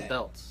Also shit is on that?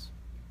 belts.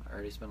 I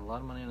already spent a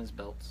lot of money on his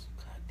belts.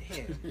 God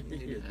damn, you need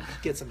to Yeah.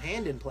 get some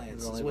hand implants.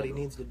 There's Is only what he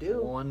been needs to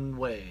do. One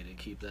way to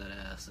keep that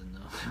ass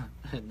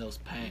in, in those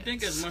pants. You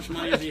think as much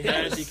money as he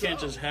has, he can't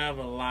just have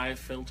a live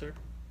filter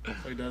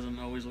so he doesn't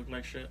always look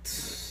like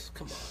shit?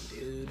 Come on,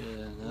 dude. Yeah,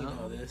 You no.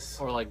 know this.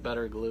 Or like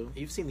better glue.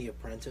 You've seen The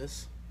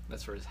Apprentice.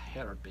 That's for his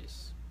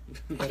hairpiece.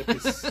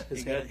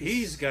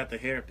 He's got the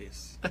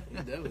hairpiece. He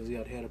definitely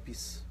got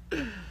hairpiece.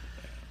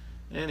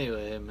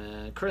 Anyway,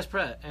 man. Chris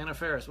Pratt, Anna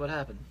Faris, what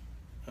happened?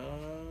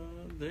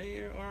 They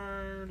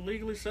are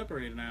legally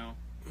separated now.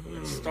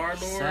 Star-Lord.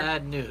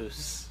 Sad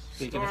news.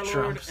 Speaking of Trump,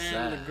 Star-Lord and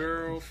sad. the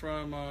girl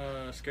from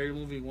Scary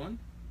Movie 1.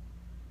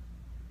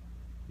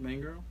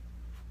 Main girl.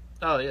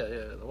 Oh, yeah,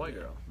 the white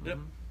girl. Yep.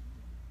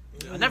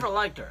 I never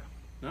liked her.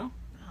 No? No,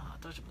 I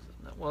thought she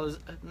was... Well,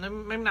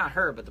 maybe not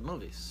her, but the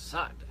movie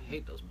sucked. I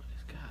hate those movies.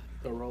 God.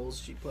 The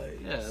roles she plays.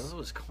 Yeah, those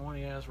was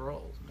corny-ass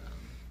roles, man.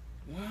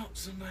 Well,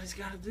 somebody's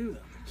got to do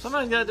them.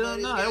 Somebody's got to do it.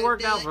 No, Somebody's it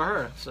worked gotta out do for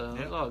her, so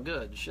Yep. it's all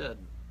good. Shit.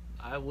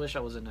 I wish I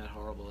was in that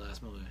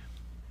horrible-ass movie.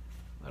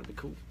 That'd be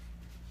cool.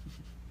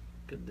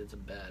 Could have did some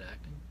bad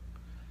acting.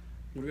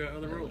 We got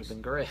other That would rules. have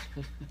been great.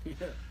 Yeah.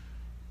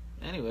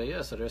 Anyway,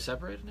 yeah, so they're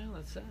separated now?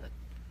 That's sad.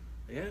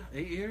 Yeah,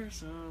 8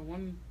 years,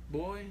 one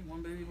boy,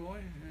 one baby boy,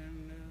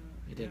 and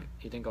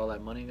You think all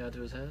that money got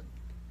to his head?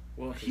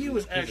 well, he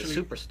was He's actually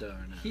a superstar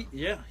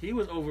now. he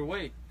was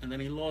overweight, and then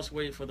he lost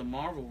weight for the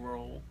Marvel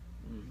role.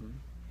 Mm-hmm.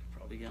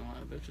 Probably getting a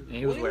lot of bitches. And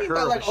he What was do you with mean her,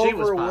 by like but she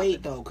was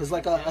overweight popping. though? Because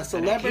like Yeah. a And then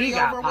celebrity he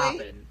got overweight,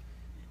 popping.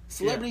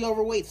 celebrity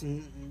overweight's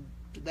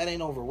that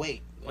ain't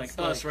overweight. Like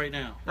That's us right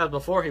now. That was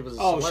before he was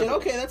a Oh shit!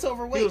 celebrity. Okay, that's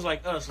overweight. He was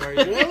like us right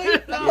now. Really?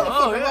 No,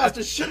 Oh, I yeah. lost a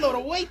shitload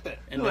of weight then.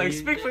 And Like, then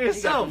speak for he got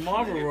yourself. the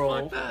Marvel Fuck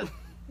role. that.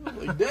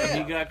 Like, And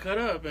damn. he got cut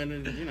up,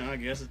 and then, I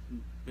guess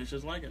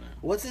bitches like it now.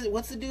 What's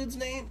the dude's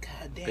name?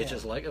 God damn.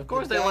 Bitches like, of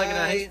course The they like it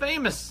now. guy- He's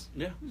famous.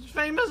 Yeah. He's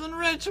famous and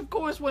rich. Of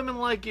course women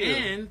like you.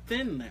 And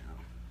thin now.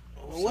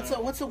 What's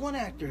the one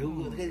actor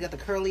who he got the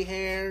curly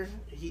hair?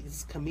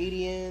 He's a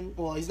comedian.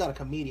 Well, he's not a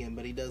comedian,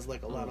 but he does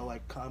like a lot of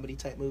like comedy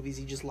type movies.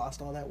 He just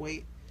lost all that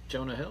weight.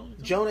 Jonah Hill?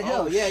 Jonah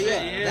Hill, yeah, shit,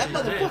 yeah. yeah,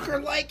 That he did.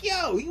 motherfucker, like,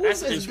 yo, he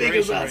was That's as big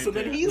as inspiration us, right and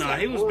then there. he's Nah, like,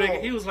 he was whoa.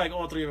 big. He was like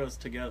all three of us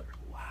together.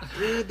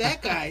 Dude,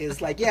 that guy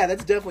is like, yeah,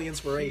 that's definitely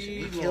inspiration.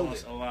 He He killed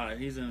lost it. a lot.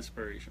 He's an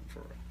inspiration for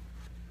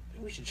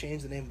real. We should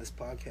change the name of this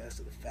podcast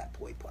to the Fat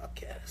Boy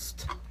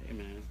Podcast. Hey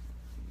man.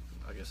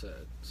 Like I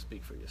said,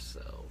 speak for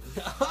yourself.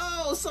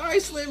 Oh, sorry,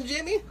 Slim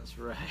Jimmy. That's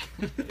right.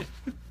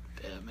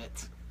 Damn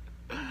it.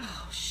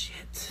 Oh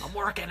shit. I'm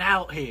working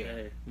out here.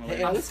 Hey, my Hey,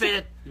 lady, I'm listen-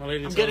 fit. my lady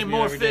I'm tells getting me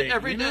more every fit day,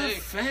 every You're day.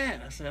 not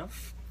fat. I said, I'm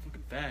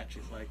fucking fat.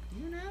 She's like,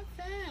 you're not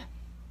fat.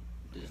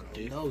 Just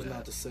He do knows that.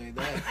 not to say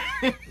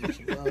that.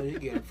 Oh, you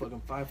get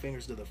fucking 5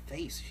 fingers to the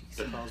face.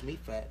 She calls me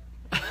fat.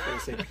 Better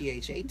say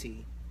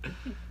PHAT.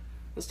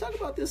 Let's talk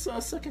about this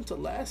second to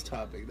last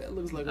topic. That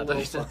looks like a I thought little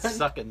you said fun.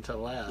 sucking to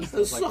last. I The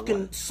was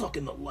like,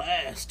 sucking the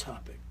last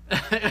topic.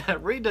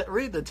 what? read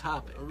the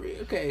topic.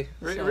 Okay.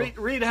 so,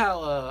 Read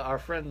how our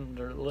friend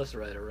or list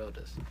writer wrote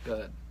this. Go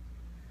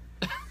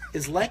ahead.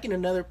 is liking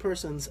another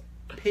person's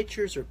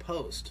pictures or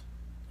post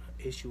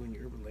an issue in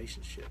your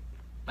relationship?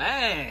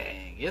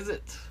 Bang! Is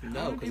it?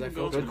 No, because I people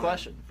feel go Good through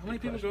question. How many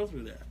Good people go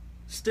through that?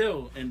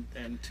 Still, in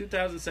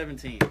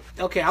 2017.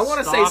 Okay, I want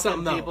to say Stalking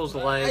something though. people's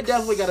I likes.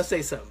 definitely got to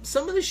say something.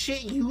 Some of the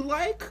shit you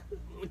like,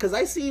 because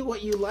I see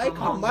what you like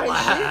I'm on on my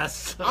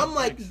blast. shit. I'm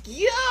like,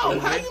 yo,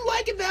 how you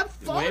liking that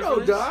You wait photo, for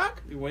this? dog?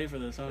 You wait for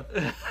this, huh?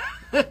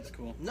 That's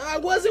cool. No, I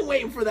wasn't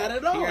waiting for that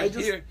at all. I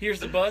just. Here's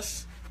the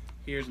bus.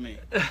 Here's me.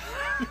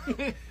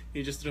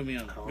 You just threw me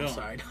on. Oh, Go I'm on.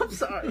 sorry. I'm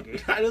sorry.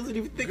 Dude. I wasn't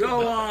even thinking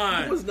Go about that.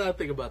 on. I was not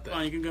thinking about Come on,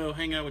 that. you can go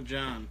hang out with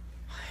John.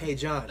 Hey,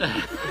 John.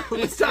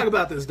 Let's talk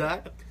about this,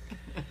 Doc.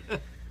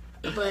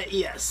 But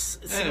yes.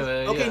 So-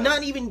 Anyway, okay, yeah.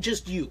 not even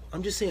just you.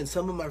 I'm just saying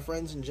some of my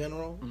friends in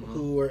general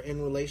who are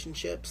in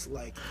relationships,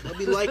 like, they'll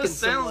be liking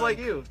some, Sounds like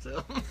you.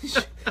 So.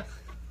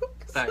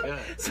 Not good.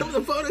 Some of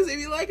the photos they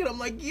be liking, I'm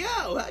like, yo,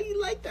 how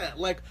you like that?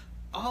 Like,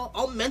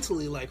 I'll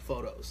mentally like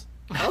photos.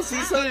 I'll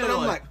see something and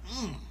I'm like,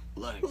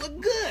 Like,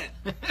 look good.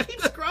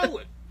 Keep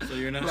scrolling. So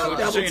you're not. No, so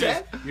double you're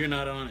tap? not- You're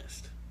not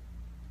honest.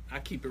 I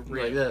keep it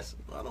real. like this.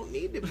 I don't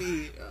need to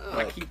be.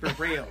 I keep it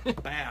real.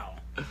 Bow.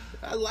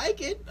 I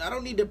like it. I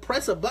don't need to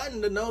press a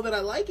button to know that I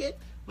like it.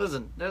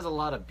 Listen, there's a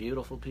lot of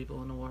beautiful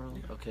people in the world.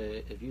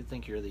 Okay, if you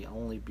think you're the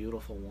only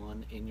beautiful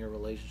one in your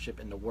relationship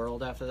in the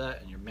world after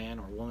that, and your man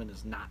or woman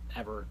has not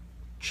ever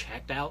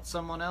checked out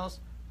someone else,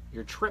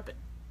 you're tripping.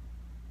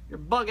 You're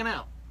bugging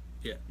out.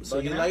 Yeah. So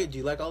you Bugging like? Do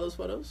you like all those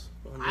photos?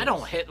 I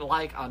don't hit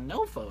like on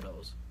no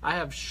photos. I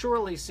have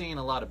surely seen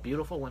a lot of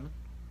beautiful women.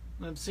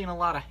 I've seen a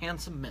lot of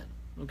handsome men.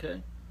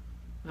 Okay,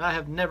 I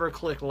have never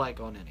clicked like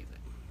on anything.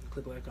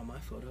 Click like on my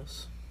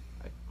photos.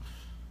 I-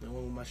 The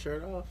one with my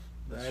shirt off.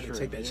 I That's had to true.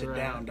 take that shit You're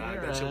down, right. dog.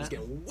 You're That shit was right.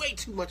 getting way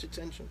too much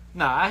attention.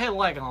 Nah, I hit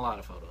like on a lot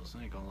of photos.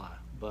 I ain't gonna lie,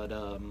 but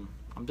I'm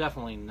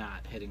definitely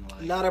not hitting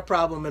like. Not a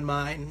problem in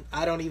mine.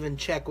 I don't even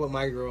check what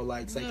my girl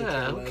likes. I can Yeah,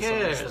 care who less,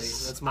 cares?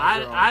 honestly. That's my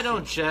girl. I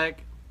don't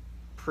check.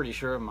 Pretty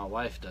sure my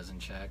wife doesn't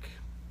check.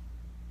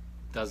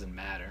 Doesn't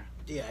matter.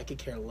 Yeah, I could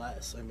care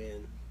less. I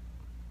mean,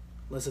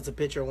 unless it's a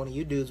picture of one of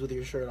you dudes with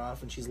your shirt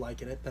off and she's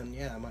liking it, then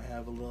yeah, I might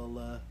have a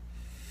little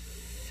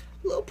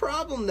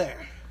problem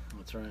there.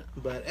 That's right.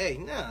 But hey,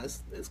 nah,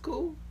 it's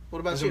cool. What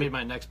about That's you? gonna be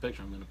my next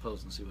picture. I'm gonna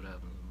post and see what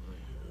happens.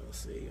 Let's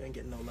see, you ain't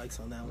getting no likes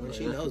on that one.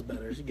 She knows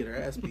better. She get her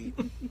ass beat.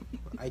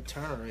 I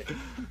turn it.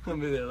 Let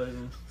me there later.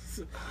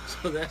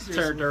 So that's your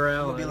Turned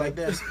around. It'll be like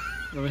this.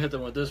 Let me hit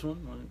them with this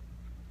one.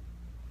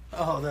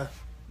 Oh,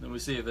 Then we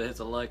see if it hits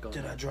a like on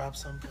did I it. drop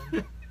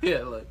something?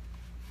 Yeah, like.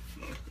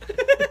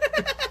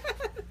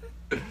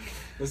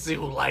 Let's see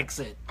who likes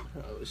it.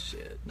 Oh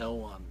shit. No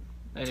one.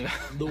 Anyway.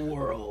 The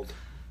world.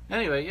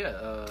 Anyway, yeah.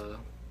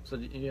 So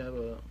do you have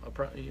you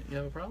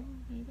have a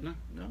problem? No.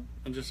 No.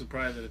 I'm just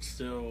surprised that it's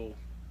still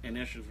an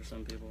issue for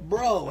some people.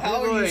 Bro, how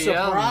People are you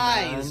young,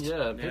 surprised? man.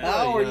 Yeah. people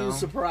How are young. you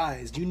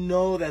surprised? You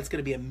know that's going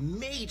to be a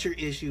major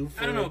issue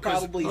for I don't know, 'cause,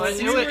 probably. like,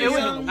 It would,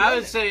 young I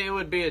would say it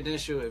would be an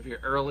issue if you're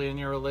early in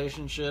your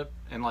relationship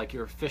and like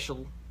your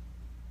official,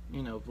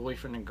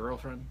 boyfriend and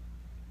girlfriend,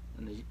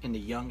 in the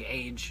young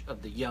age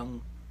of the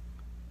young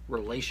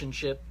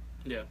relationship.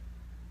 Yeah.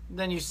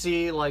 Then you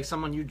see like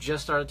someone you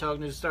just started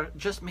talking to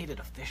just made it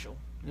official.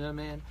 You know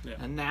what I mean? Yeah.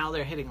 And now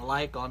they're hitting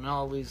like on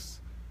all these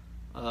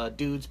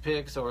dudes'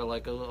 pics or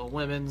like a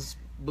women's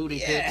booty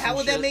pics. Yeah, how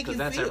would that make you Because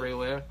that's feel?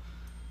 everywhere.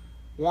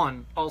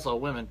 One, also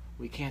women,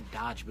 we can't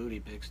dodge booty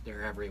pics.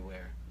 They're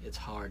everywhere. It's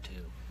hard to.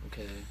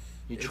 Okay.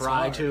 You It's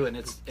try hard to, and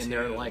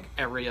they're to. like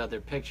every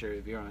other picture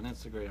if you're on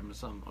Instagram or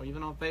something, or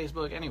even on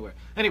Facebook, anywhere.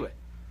 Anyway,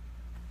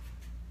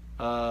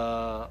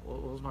 what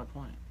was my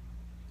point?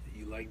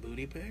 You like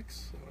booty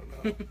pics?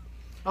 I don't know.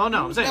 Oh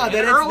no, I'm saying No, that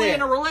it's early there.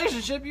 in a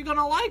relationship, you're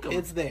gonna like them.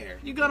 It's there.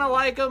 You're gonna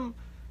like them,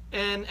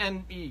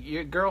 and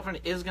your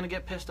girlfriend is gonna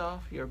get pissed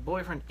off. Your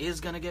boyfriend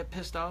is gonna get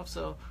pissed off.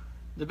 So,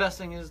 the best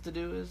thing is to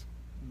do is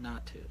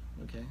not to.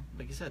 Okay,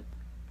 like you said,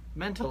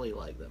 mentally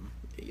like them.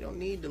 You don't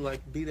need to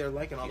like be there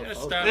liking all the Yeah,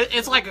 photos. stop.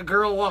 It's like a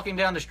girl walking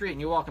down the street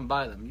and you're walking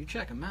by them. You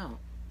check them out.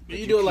 But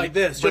You do it like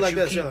this. But You're like you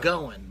this. keep You're like-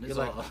 going. It's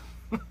you're like- all.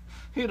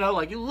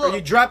 Like you Or look. you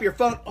drop your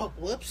phone. Oh,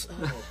 whoops.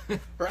 Oh.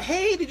 Or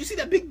hey, did you see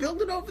that big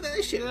building over there?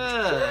 That shit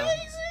was Yeah.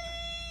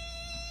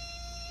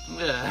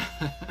 crazy. Yeah.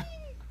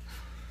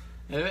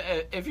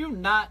 If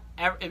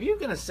you're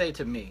gonna say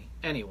to me,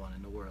 anyone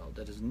in the world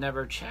that has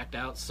never checked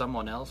out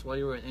someone else while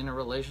you were in a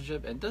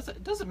relationship, it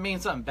doesn't mean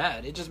something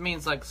bad. It just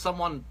means like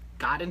someone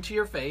got into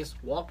your face,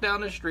 walked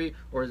down the street,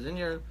 or is in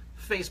your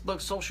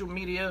Facebook, social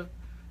media,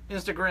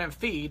 Instagram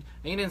feed,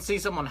 and you didn't see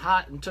someone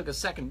hot and took a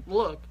second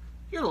look.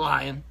 You're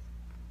lying.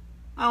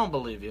 I don't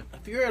believe you.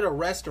 If you're at a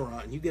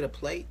restaurant and you get a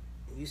plate,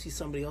 and you see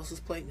somebody else's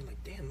plate, and you're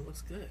like, damn, it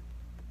looks good.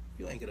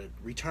 You ain't gonna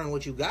return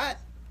what you got.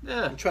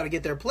 Yeah. You try to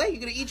get their plate, you're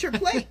gonna eat your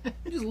plate.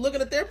 You're just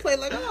looking at their plate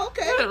like, oh,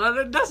 okay.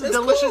 Yeah, that's a That's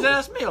delicious cool.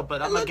 ass meal,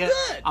 but I'm look gonna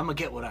good.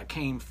 get what I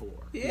came for.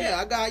 Yeah,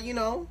 I got,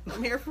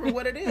 I'm here for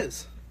what it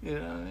is. You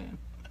know what I mean?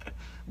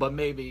 But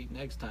maybe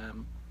next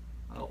time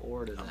I'll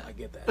order that. I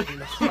get that.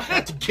 I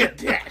have to get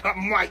that.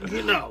 I'm like,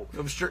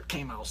 I'm sure it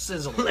came out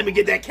sizzling. let me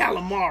get that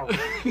calamari.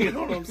 You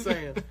know what I'm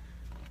saying?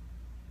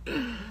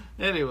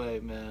 Anyway,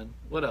 man,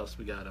 what else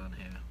we got on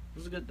here?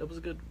 That was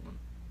a good one.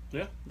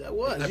 That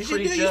was. I You should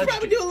prejudged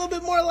probably you. do a little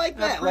bit more like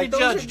that. I Like,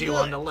 those are prejudged you good.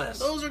 on the list.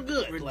 Those are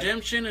good. Like,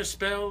 Redemption is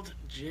spelled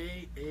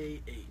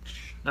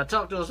J-A-H. Now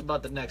talk to us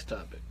about the next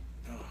topic.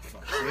 Oh,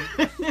 fuck.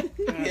 See?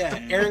 yeah,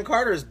 damn. Aaron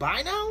Carter is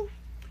bi now?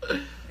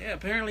 Yeah,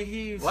 apparently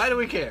he's... Why do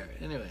we care?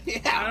 Anyway.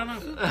 I Yeah.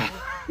 don't know.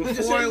 Just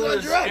Before said it he was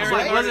was drugs, Aaron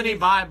right? Carter. Wasn't he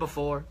bi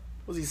before?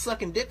 Was he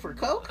sucking dick for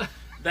coke?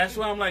 That's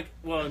why I'm like,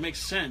 well, it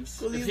makes sense.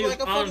 Well, If he's he was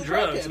like a on fucking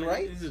drugs, crackhead,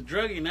 right? he's a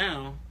druggie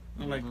now.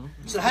 I'm like,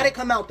 So how'd it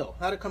come out, though?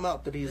 How'd it come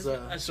out that he's,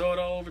 I saw it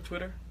all over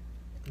Twitter.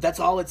 that's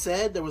all it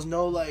said? There was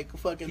no, like,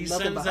 fucking He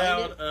nothing sends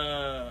behind out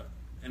it?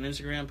 an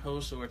Instagram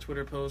post or a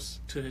Twitter post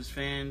to his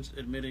fans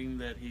admitting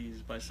that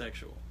he's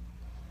bisexual.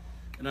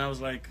 And I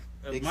was like,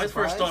 Big my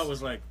surprise? first thought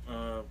was like,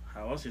 how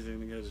else is he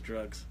going to get his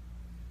drugs?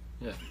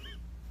 Yeah.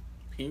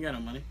 He ain't got no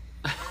money.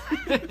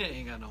 He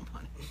ain't got no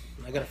money.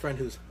 I got a friend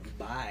who's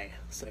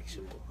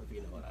bisexual, if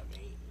you know what I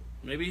mean.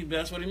 Maybe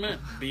that's what he meant.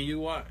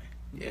 B-U-Y.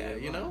 Yeah,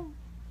 you know?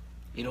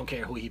 You don't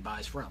care who he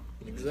buys from.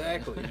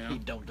 Exactly. Yeah. He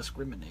don't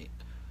discriminate.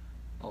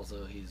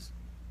 Also, he's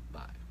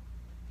bi.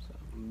 So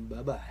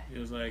Bye-bye. He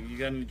was like, you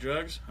got any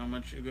drugs? How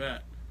much you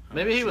got? How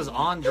maybe much he you was want?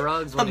 on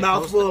drugs A when he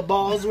mouthful posted. of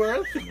balls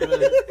worth? I got a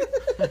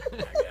mouthful.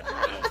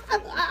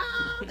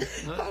 I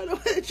don't know.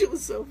 That shit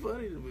was so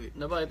funny to me.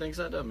 Nobody thinks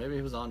that though. Maybe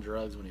he was on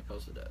drugs when he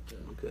posted that too.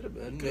 Could have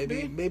been. Could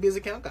Maybe be. maybe his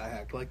account got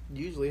hacked, like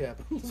usually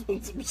happens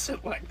when some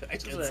shit like that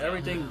It's gets like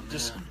everything Oh,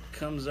 just man.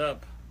 comes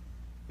up,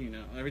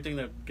 everything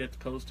that gets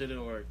posted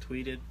or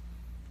tweeted,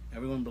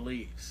 everyone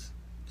believes.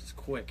 It's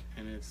quick,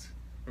 and it's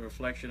a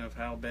reflection of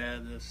how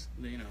bad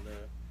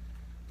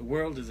the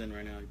world is in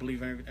right now. You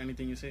believe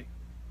anything you see.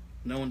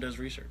 No one does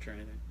research or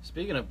anything.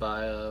 Speaking of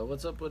bi,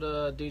 what's up with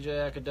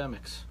DJ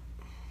Academics?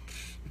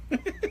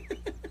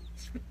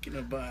 Speaking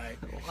of bi.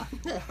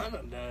 I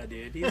don't know,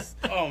 dude. He's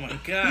Oh my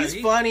god.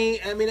 he's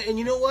funny. I mean, and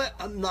you know what?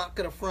 I'm not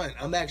gonna front.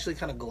 I'm actually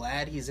kind of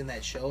glad he's in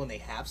that show and they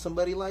have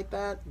somebody like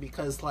that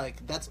because,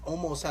 like, that's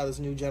almost how this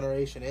new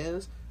generation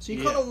is. So you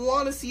Yeah. kind of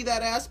want to see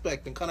that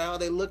aspect and kind of how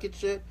they look at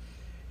shit.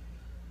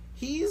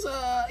 He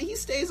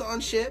stays on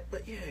shit,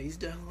 but yeah, he's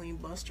definitely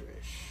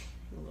busterish.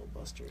 A little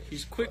busterish.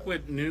 He's quick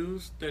with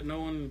news that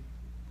no one...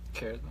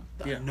 Cares about?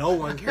 that Yeah. no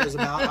one cares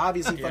about.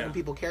 Obviously, Yeah. fucking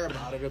people care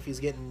about it if he's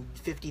getting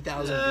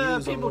 50,000 Yeah,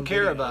 views. on people one care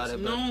video. about it.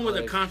 No but, one with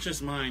a like,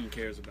 conscious mind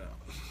cares about.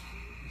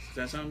 Does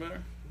that sound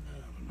better?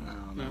 I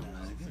don't know, No.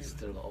 man. He's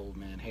still the old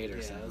man hater.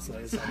 Yeah, sounds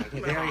it's like.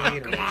 like very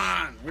Come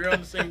haterish. on. We're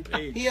on the same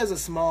page. He has a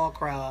small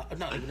crowd.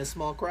 Not even a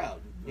small crowd.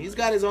 He's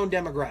got his own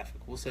demographic.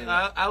 We'll say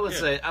that. I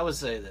would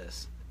say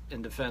this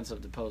in defense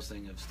of the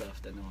posting of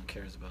stuff that no one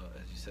cares about,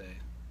 as you say.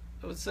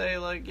 I would say,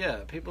 like,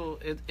 yeah, people,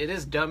 it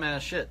is dumbass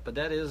shit, but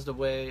that is the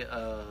way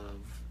of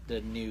the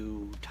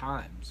new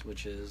times,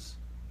 which is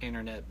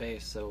internet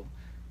based. So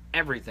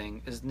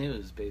everything is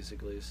news,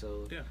 basically.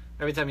 So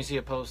every time you see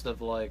a post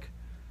of, like,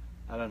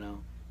 I don't know,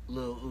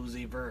 Lil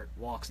Uzi Vert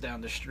walks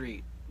down the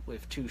street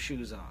with 2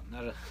 shoes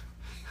on.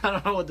 I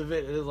don't know what the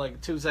video is, like a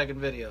 2-second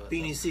video.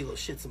 Beanie Siegel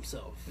shits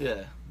himself.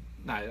 Yeah.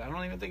 Nah, I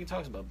don't even think he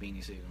talks about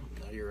Beanie Siegel.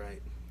 No, you're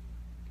right.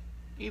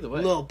 Either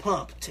way. Lil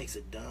Pump takes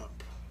a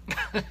dump.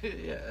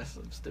 Yeah, that's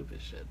some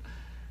stupid shit.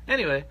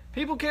 Anyway,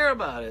 people care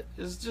about it.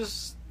 It's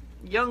just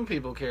young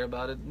people care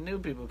about it. New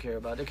people care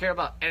about it. They care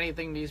about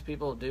anything these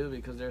people do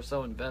because they're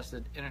so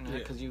invested in internet.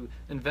 Because you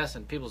invest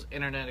in people's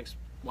internet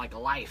like a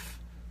life.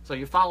 So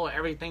you follow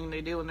everything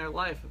they do in their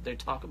life if they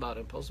talk about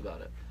it and post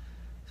about it.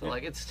 So,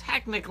 like, it's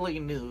technically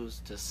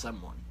news to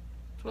someone.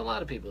 To a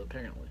lot of people,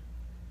 apparently.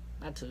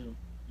 Not to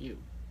you.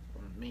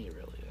 Or me,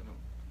 really. I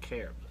don't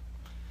care.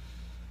 But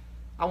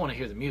I want to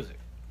hear the music.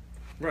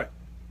 Right.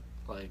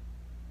 Like,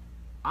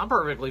 I'm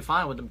perfectly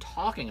fine with them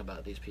talking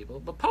about these people,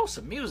 but post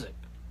some music.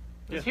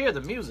 Let's hear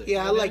the music.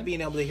 Yeah, I like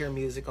being able to hear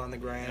music on the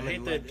gram. I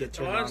hate that get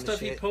a lot of stuff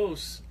he shit.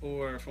 posts,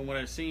 or from what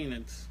I've seen,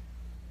 it's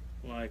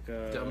like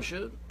dumb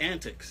shit,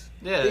 antics.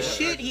 Yeah, the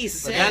shit he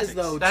says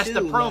though. That's too,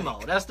 the promo.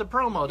 Like, that's the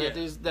promo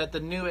that the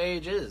new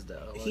age is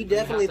though. Like, he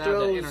definitely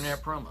throws the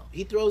internet promo.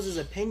 He throws his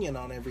opinion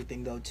on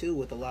everything though too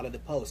with a lot of the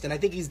posts, and I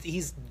think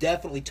he's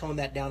definitely toned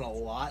that down a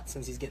lot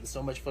since he's getting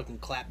so much fucking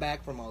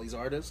clapback from all these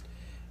artists.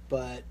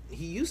 But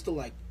he used to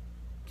like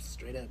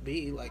straight up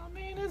be like. I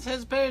mean, it's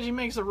his page. He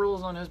makes the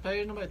rules on his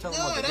page. Nobody tells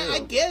him what to do. I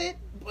get it,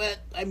 but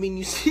I mean,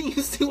 you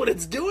see what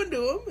it's doing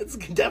to him. It's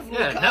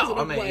definitely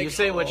causing him, you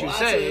say what you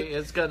say,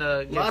 it's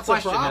gonna get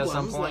questioned at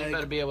some point. Like, you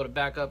better be able to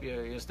back up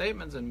your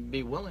statements and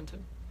be willing to.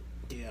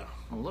 Yeah.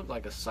 Don't look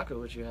like a sucker,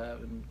 which you have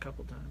in a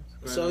couple times.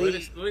 Right. So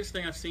the latest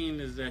thing I've seen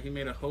is that he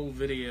made a whole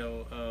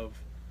video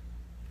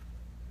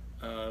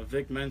of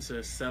Vic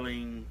Mensa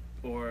selling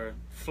or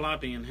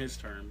flopping in his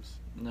terms.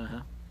 Uh-huh.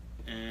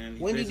 And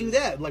when did he do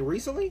that? Like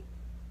recently?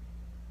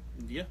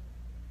 Yeah,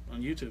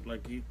 on YouTube.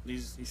 Like he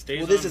stays.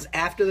 Well, this is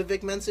after the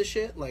Vic Mensa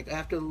shit. Like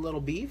after the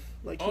little beef.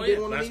 Like he did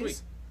one of last these. Week.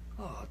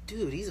 Oh,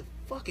 dude, he's a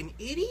fucking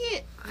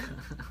idiot.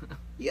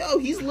 Yo,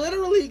 he's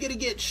literally gonna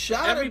get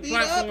shot. Every or beat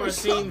up platform or I've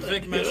seen something.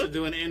 Vic Mensa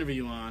do an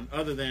interview on,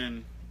 other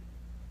than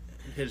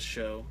his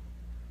show,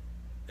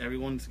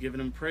 everyone's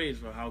giving him praise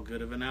for how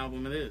good of an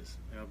album it is,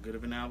 how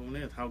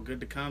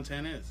good the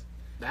content is.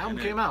 The album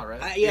came out,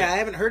 right? I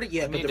haven't heard it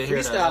yet, but the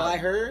freestyle I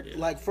heard,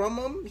 like from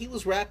him, he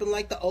was rapping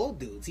like the old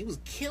dudes. He was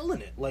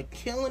killing it, like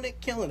killing it.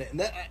 And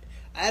that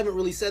I haven't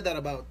really said that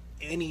about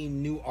any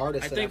new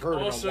artist that I've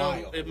heard in a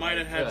while. It might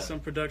have had some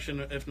production,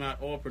 if not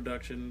all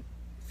production,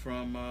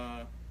 from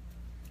what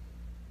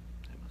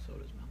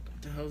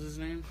the hell's his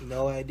name?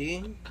 No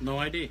ID. No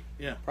ID.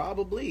 Yeah.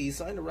 Probably he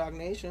signed to Rock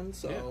Nation,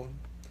 so. Yeah.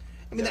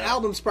 I mean, the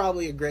album's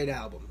probably a great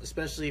album,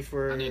 especially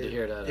for I need to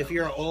hear that if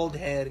you're an old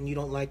head and you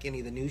don't like any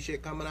of the new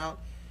shit coming out.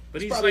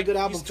 But it's probably a good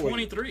album he's for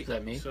 23. you. Is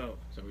that me? So,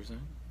 is that what you're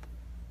saying?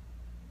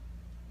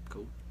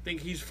 Cool. I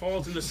think he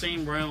falls in the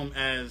same realm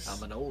as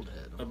I'm an old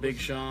head. A Big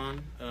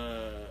Sean,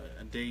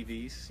 a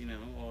Davies,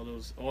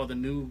 all the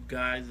new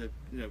guys that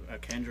a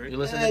Kendrick. You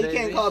listen to you Davies?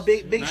 can't call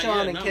Big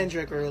Sean and no.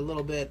 Kendrick are a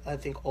little bit, I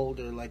think,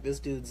 older. Like this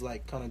dude's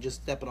like kind of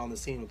just stepping on the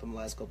scene within the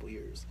last couple of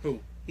years. Who?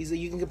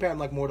 You can compare him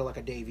like more to like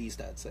a Dave East,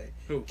 I'd say.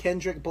 Who?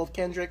 Kendrick, both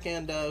Kendrick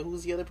and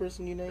who's the other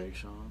person you named? Big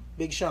Sean.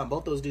 Big Sean.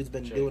 Both those dudes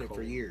been J. doing Cole. it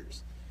for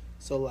years.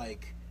 So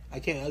like,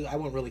 I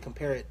won't really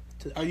compare it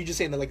to. Are you just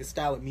saying that like the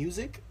style of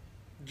music?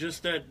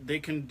 Just that they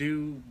can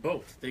do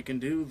both. They can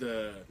do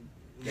the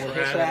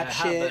trap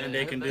shit, and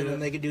they can do.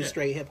 And they can do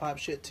straight hip hop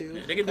shit too.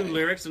 Yeah, they can do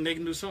lyrics and they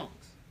can do songs.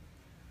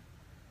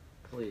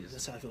 Please,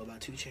 That's how I feel about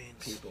 2 Chainz.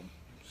 people,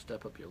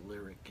 step up your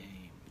lyric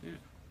game. Yeah.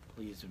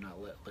 Please do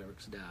not let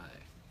lyrics die.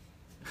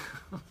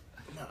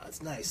 No,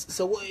 it's nice.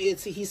 So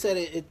he said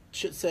it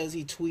says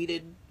he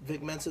tweeted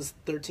Vic Mensa's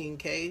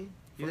 13K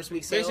first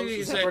week sales. Basically, he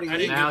Is that said, pretty I weak?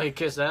 didn't Now he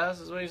kissed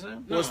ass, is what you're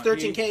saying? Well, it's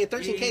 13K.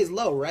 13K is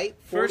low, right?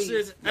 40, First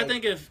is, I like-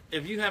 think if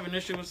you have an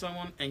issue with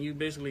someone and you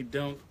basically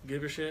don't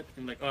give a shit,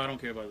 and like, oh, I don't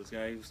care about this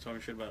guy, he was talking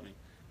shit about me.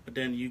 But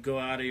then you go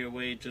out of your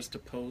way just to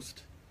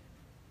post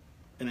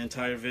an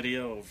entire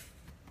video of,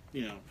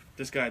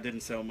 this guy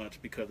didn't sell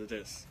much because of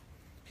this.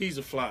 He's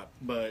a flop,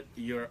 but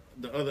the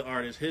other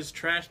artist, his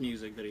trash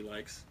music that he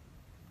likes,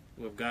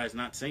 with guys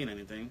not saying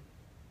anything,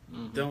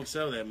 don't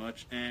sell that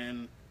much,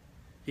 and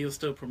he'll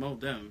still promote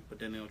them, but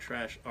then they'll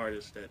trash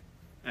artists that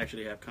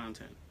actually have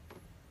content.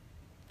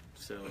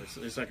 So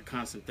it's like a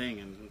constant thing,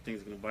 and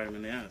things are going to bite him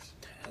in the ass.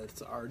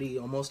 It's already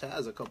almost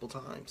has a couple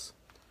times.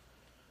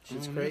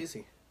 Shit's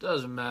crazy.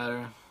 Doesn't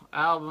matter.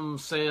 Album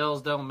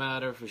sales don't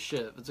matter for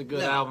shit. If it's a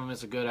good album,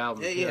 it's a good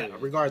album. Yeah,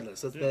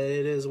 regardless. It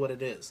is what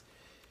it is.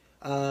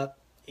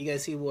 You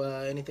guys see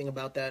anything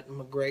about that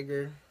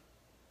McGregor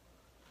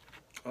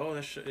Oh,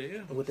 that shit,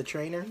 yeah. with the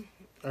trainer?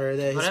 Or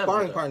his What happened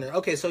sparring with that? partner?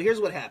 Okay, so here's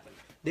what happened.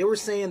 They were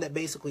saying that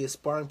basically his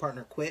sparring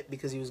partner quit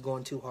because he was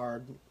going too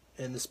hard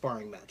in the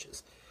sparring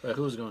matches. But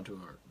who's going too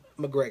hard?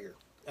 McGregor.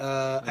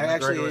 Like I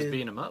actually McGregor was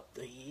beating him up.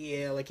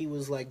 Yeah, like he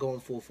was like going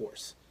full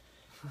force.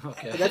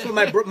 Okay. That's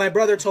what my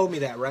brother told me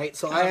that, right?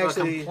 So What I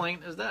actually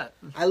complaint is that?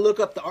 I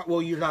look up the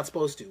well. You're not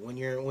supposed to when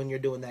you're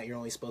doing that. You're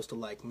only supposed to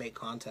like make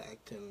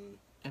contact and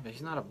Yeah, but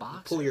he's not a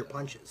boxer. pull your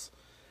punches.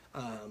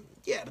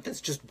 Yeah, but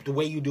that's just the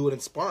way you do it in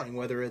sparring.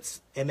 Whether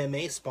it's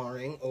MMA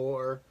sparring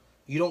or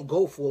you don't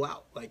go full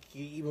out. Like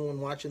even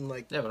when watching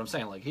like Yeah, but I'm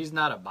saying like he's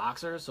not a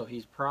boxer, so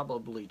he's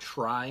probably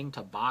trying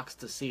to box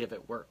to see if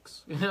it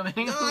works. You know what I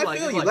mean? no, I like,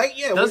 feel it's you. Like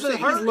yeah, does we're it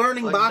saying he's hurt?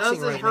 learning Like, boxing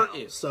does it right hurt now.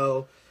 you?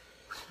 So,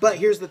 but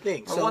here's the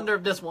thing. I So wonder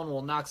if this one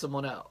will knock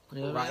someone out. You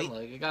know what I mean? Right.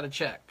 Like you got to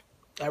check.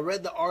 I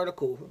read the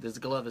article. This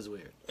glove is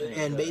weird.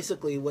 And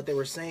basically, what they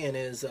were saying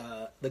is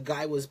the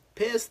guy was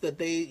pissed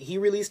that he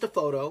released a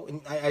photo,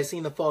 and I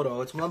seen the photo.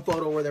 It's one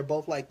photo where they're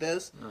both like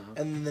this,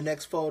 and then the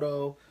next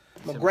photo,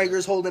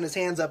 McGregor's holding his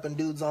hands up and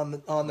dude's on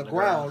the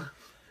ground.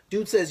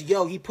 Dude says,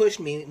 "Yo, he pushed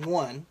me."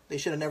 One, they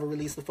should have never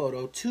released the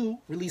photo. Two,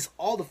 release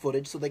all the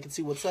footage so they could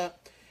see what's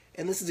up.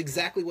 And this is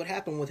exactly what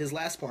happened with his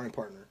last sparring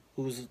partner,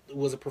 who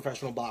was a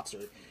professional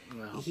boxer.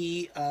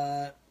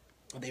 Wow.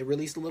 They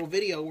released a little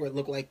video where it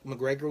looked like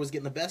McGregor was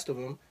getting the best of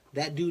him.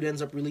 That dude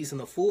ends up releasing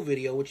the full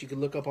video, which you can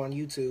look up on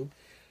YouTube.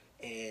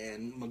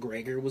 And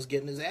McGregor was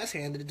getting his ass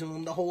handed to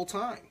him the whole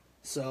time.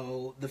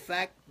 So the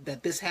fact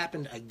that this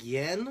happened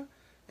again,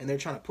 and they're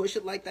trying to push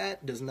it like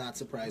that, does not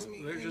surprise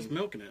me. They're just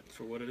milking it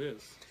for what it is.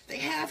 They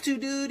have to,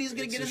 dude. He's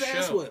going to get It's his a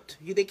ass show. whipped.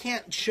 They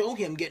can't show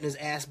him getting his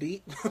ass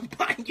beat,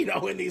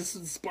 in these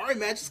sparring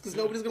matches because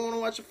nobody's going to want to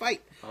watch a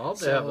fight. I hope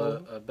they have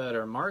a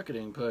better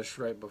marketing push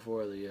right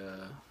before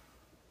the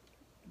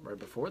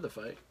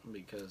fight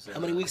because How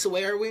many weeks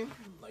away are we?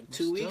 Like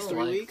 2 weeks, 3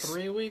 weeks?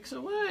 3 weeks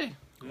away.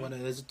 When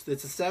it's the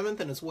 7th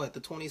and it's what, the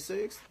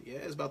 26th? Yeah,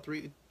 it's about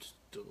 3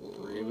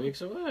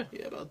 weeks away.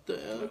 Yeah, about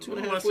little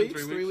 2.5 less than weeks,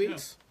 3 3 weeks,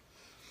 weeks.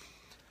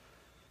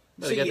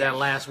 Better So, get yeah. that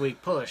last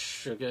week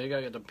push. Okay, you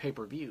gotta get the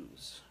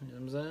pay-per-views. You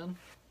know what I'm saying?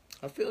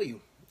 I feel you.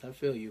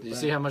 Do you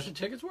see how much the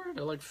tickets were?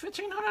 They're like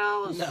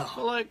 $1,500 No.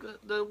 for like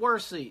the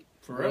worst seat.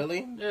 For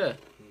really? Yeah.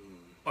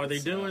 Are they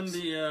That doing sucks.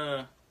 the?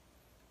 Are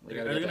They they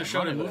gotta going get to that show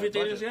the money for movie that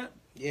theaters budget. yet?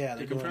 Yeah, they're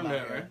They doing confirmed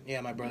that, that, right?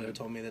 Yeah, my brother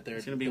told me that they're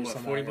It's gonna be, there's what,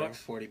 some $40 out there,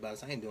 bucks?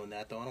 $40. I ain't doing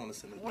that though. I don't want to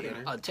sit in the What,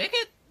 theater. a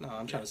ticket? No,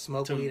 I'm trying to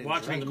smoke To weed and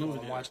watch drink the while movie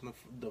I'm theater. watching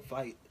the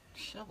fight.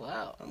 Chill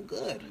out. I'm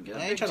good. Get a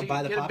I ain't big trying to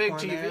buy the get a big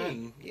popcorn there. TV.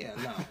 And, yeah,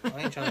 no,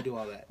 I ain't trying to do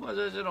all that. Why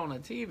is it on a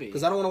TV?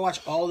 Because I don't want to watch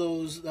all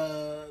those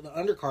the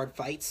undercard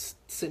fights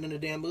sitting in a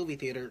damn movie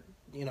theater,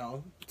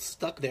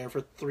 stuck there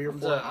for 3 or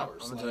 4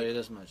 hours. I'm gonna tell you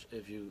this much: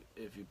 if you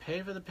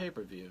pay for the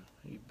pay-per-view,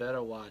 you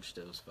better watch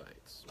those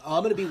fights.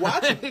 I'm going to be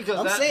watching. Because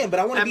I'm that- saying, but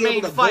I want to that be able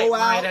main to fight go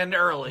out, might end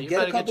early. You get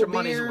better a get couple your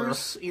money's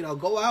beers, worth.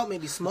 go out,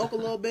 maybe smoke a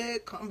little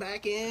bit, come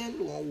back in,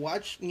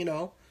 watch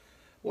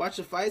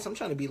the fights. I'm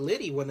trying to be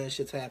litty when that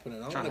shit's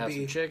happening. I'm Trying to going have to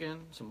be some chicken,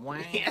 some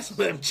wings. yeah,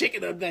 some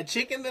chicken. That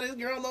chicken that his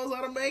girl knows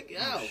how to make.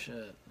 Oh Oh,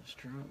 shit, that's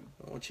true.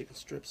 I want chicken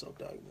strips, so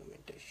dog. We'll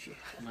make that shit.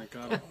 I might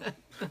gotta.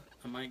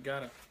 I might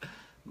gotta.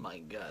 My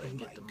God,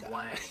 get them God.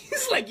 wings.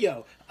 It's like,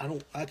 yo,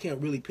 I can't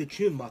really pitch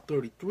in my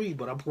 33,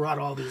 but I brought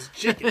all this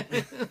chicken.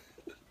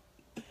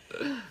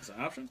 It's an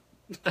option.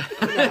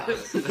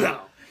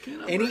 No.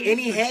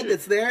 Any head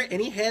that's there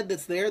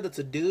that's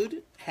a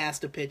dude has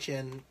to pitch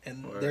in,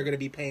 and Word. they're going to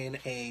be paying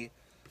a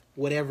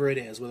whatever it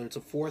is, whether it's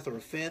a fourth or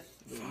a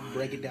fifth.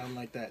 Break it down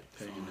like that.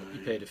 You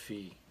paid a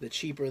fee. The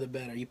cheaper, the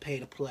better. You pay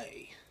to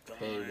play.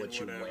 Pay what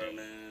you Whatever, weigh.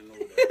 man.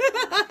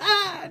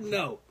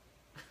 No.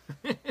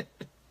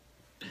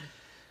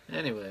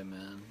 Anyway,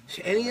 man.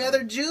 Any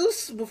other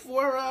juice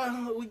before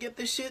we get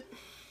this shit?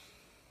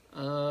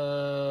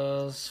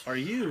 Are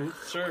you,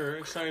 sir,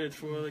 excited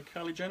for the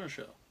Kylie Jenner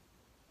show?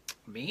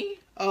 Me?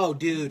 Oh,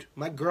 dude,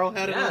 my girl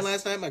had it on Yes.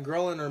 last night. My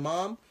girl and her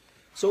mom.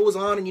 So it was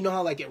on, and you know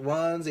how like it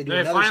runs, they do They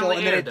another show, finally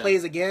and then aired it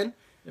plays again.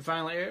 It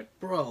finally aired.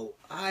 Bro,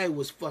 I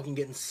was fucking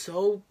getting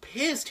so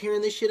pissed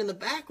hearing this shit in the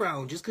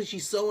background just because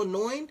she's so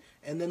annoying.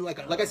 And then, like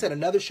I said,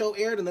 another show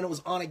aired, and then it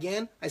was on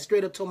again. I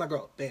straight up told my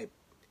girl, babe,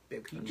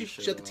 can you just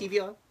shut the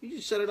TV off? You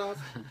just shut it off?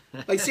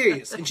 Like,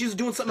 serious. And she was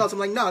doing something else. I'm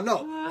like,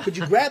 no. Could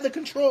you grab the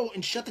control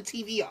and shut the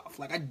TV off?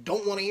 Like, I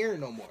don't want to hear it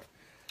no more.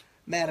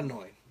 Mad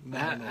annoying.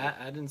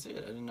 I didn't see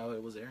it. I didn't know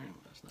it was airing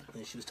last night.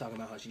 And she was talking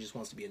about how she just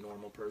wants to be a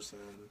normal person.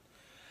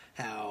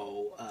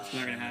 How It's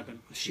not gonna happen.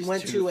 she She's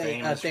went too to a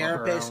famous for her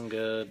therapist. own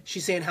good.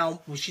 She's saying how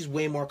she's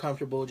way more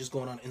comfortable just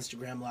going on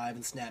Instagram Live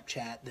and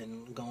Snapchat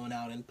than going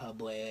out in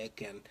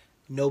public, and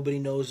nobody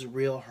knows the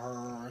real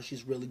her.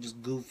 She's really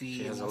just goofy She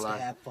and has a wants lot.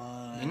 to have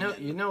fun.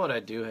 You know what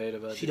I do hate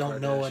about she the don't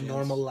know a Kardashians?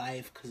 normal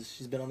life because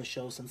she's been on the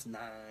show since 9.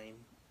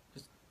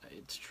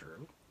 It's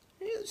true.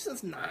 Yeah,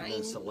 since 9. Been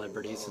a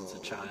celebrity since a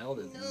child,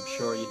 and I'm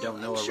sure you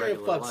don't know I'm a sure it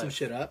regular fucked life. some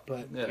shit up,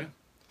 but Yeah.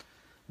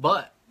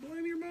 But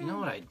Blame your mom. you know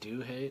what I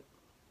do hate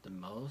the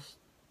most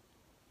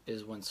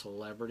is when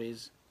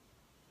celebrities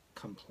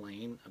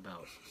complain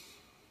about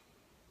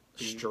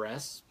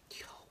stress,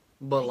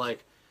 but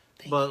like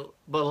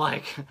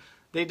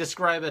they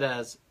describe it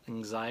as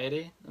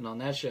anxiety, and on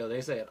that show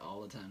they say it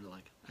all the time. They're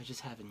like, "I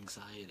just have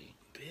anxiety."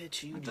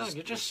 Bitch,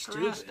 You're just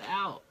stressed stupid.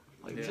 out.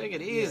 Like, Yeah. take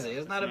it easy.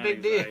 It's not a Not big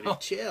anxiety. deal.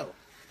 Chill.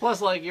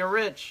 Plus, like, you're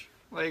rich.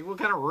 Like, what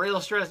kind of real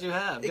stress do you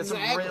have? Get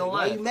Exactly. some real Why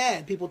life. are you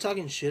mad? People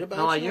talking shit about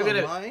No, like you you're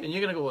gonna online? and you're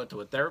gonna go what,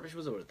 to a therapist?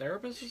 Was it a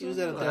therapist? Or She was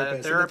at a something? therapist.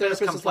 And the therapist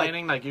therapist is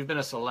complaining like you've been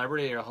a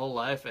celebrity your whole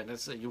life and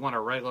it's you want a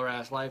regular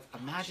ass life.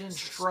 Imagine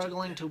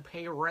struggling to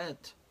pay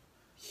rent.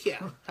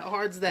 Yeah. How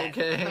hard's that?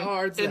 Okay, How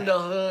hard's in that? the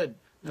hood.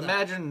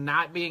 Imagine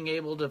not being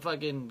able to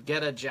fucking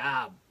get a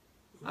job.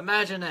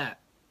 Imagine that.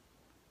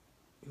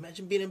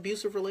 Imagine being in an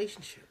abusive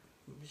relationship.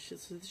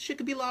 Shit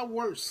could be a lot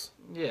worse.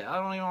 Yeah, I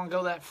don't even want to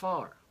go that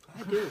far.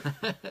 I do.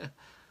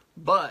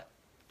 But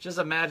just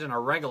imagine a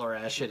regular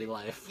ass shitty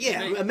life.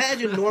 Yeah,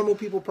 imagine normal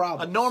people A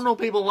problems. normal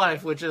people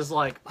life, which is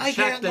like I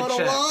check can't to go to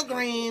check.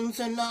 Walgreens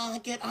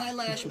and get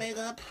eyelash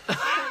makeup.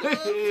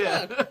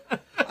 Yeah.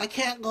 I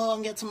can't go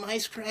and get some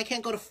ice cream. I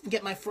can't go to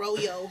get my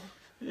froyo.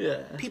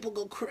 Yeah. People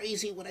go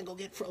crazy when I go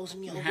get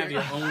frozen yogurt. Have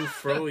your own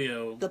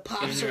froyo. The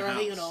pops in your are,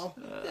 house. you know,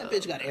 that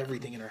bitch got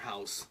everything in her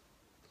house.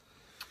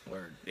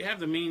 Word. They have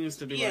the means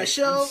to be Yeah, like,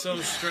 show- I'm so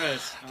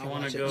stressed. I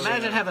want watch to it. go.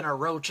 Imagine having a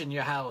roach in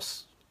your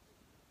house.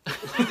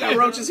 You got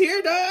roaches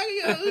here, dog.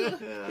 Yeah.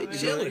 They You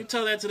chilling.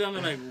 tell that to them,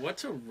 they're like,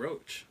 "What's a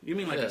roach? You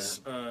mean like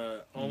Yeah.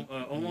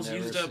 almost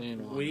Never used up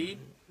seen one. weed,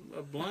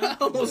 a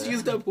blunt?" Almost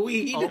used up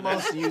weed.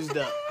 Almost used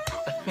up.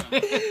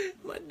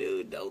 My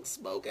dude don't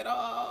smoke at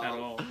all. At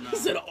all? He No.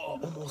 said,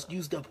 almost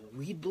used up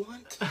weed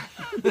blunt?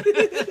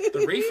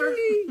 The reefer,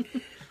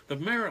 the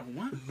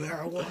marijuana.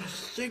 Marijuana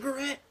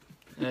cigarette?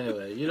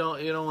 Anyway, you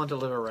don't want to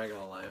live a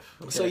regular life.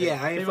 Okay? So,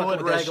 yeah, I ain't People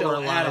fucking with with that regular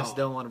show at lives all.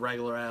 don't want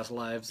regular ass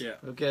lives. Yeah.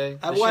 Okay.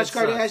 I've This watched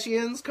shit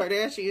sucks.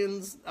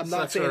 Kardashians. I'm not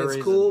Sucks saying for a it's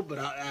reason. cool, but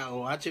I'll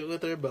watch it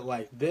with her. But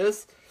like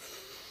this,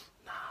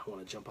 nah, I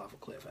want to jump off a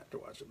cliff after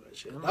watching that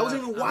shit. I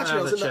wasn't even I'm watching. I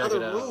gonna was in the check other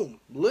it out. room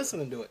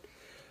listening to it.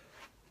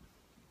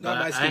 Not But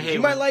my I stupid. hate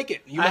You when- might like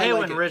it. You I might hate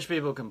like when it. rich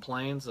people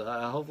complain. So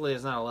hopefully,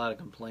 it's not a lot of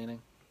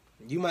complaining.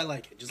 You might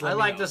like it. Just I let me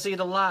like know. to see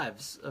the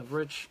lives of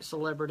rich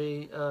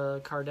celebrity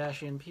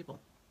Kardashian people.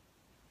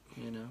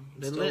 You know,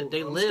 they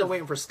I'm live still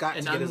waiting for Scott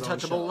an to get his own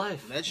untouchable show.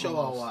 life, That show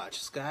almost. I'll watch.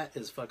 Scott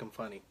is fucking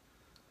funny.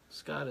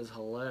 Scott is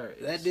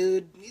hilarious. That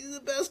dude, he's the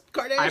best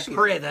Kardashian. I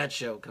pray that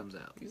show comes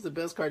out He's the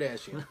best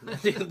Kardashian.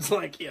 That dude's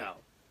like, yo,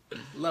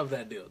 love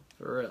that dude.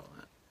 for real.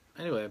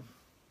 Anyway,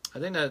 I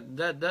think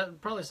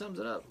that probably sums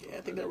it up. Yeah,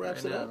 I think that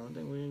wraps right it now. up. I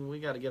think we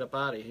got to get up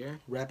out of here.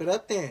 Wrap it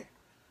up then.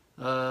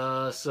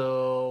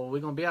 So we're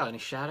gonna be out. Any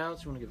shout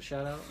outs? You want to give a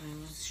shout out?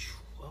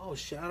 Oh,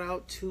 shout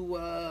out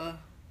to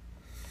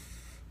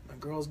my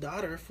girl's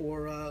daughter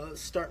for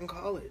starting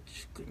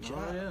college. Good job.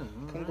 Oh, yeah.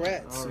 All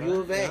Congrats. right. U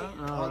of A.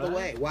 Yeah, all the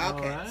way.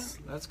 Wildcats.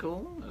 All right. That's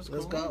cool. That's cool.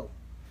 Let's go.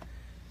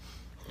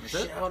 That's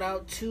it. Shout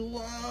out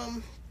to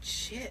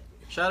shit.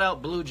 Shout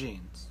out Blue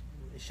Jeans.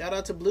 Shout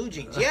out to Blue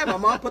Jeans. Yeah, my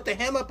mom put the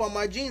hem up on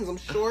my jeans. I'm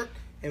short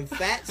and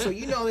fat, so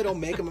you know they don't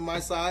make them in my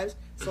size.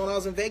 So when I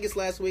was in Vegas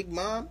last week,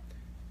 Mom,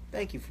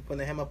 thank you for putting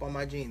the hem up on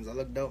my jeans. I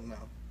look dope now.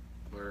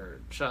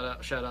 Word. Shout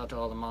out to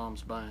all the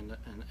moms buying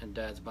and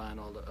dads buying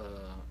all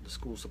the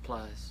school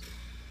supplies.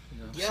 You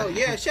know what I'm Yo, saying?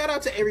 yeah, shout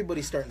out to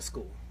everybody starting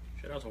school.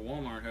 Shout out to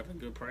Walmart having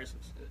good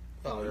prices.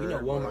 Oh, you know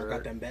Walmart Word.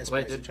 got them best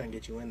Wait, prices trying to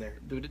get you in there.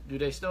 Do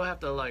they still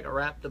have to like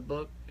wrap the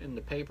book in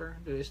the paper?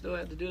 Do they still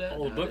have to do that?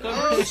 Oh, book they-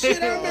 covers? Oh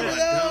shit, I remember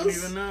I those.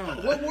 don't even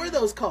know. What were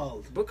those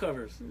called? Book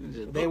covers.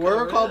 They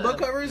were called book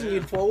yeah. covers, and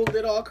you'd fold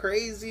it all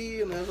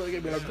crazy, and then like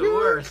it'd be like, The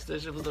worst.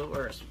 That shit was the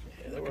worst.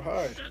 Yeah, they were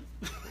hard.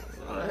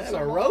 I had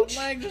Some a roach.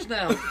 leg just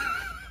now.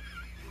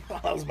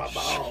 That was my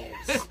balls.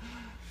 I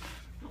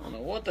don't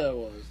know what that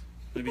was.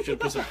 Maybe you should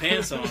put some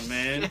pants on,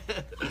 man.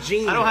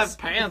 Jeans. I don't have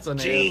pants on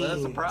there. That's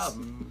the Jeans.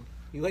 problem.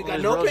 You ain't All got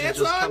these no roaches pants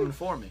just on. coming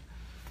for me.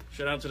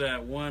 Shout out to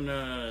that one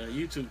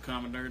YouTube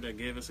commenter that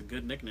gave us a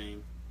good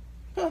nickname.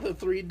 The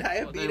 3 What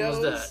name was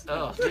diabetes. that?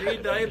 Oh, Three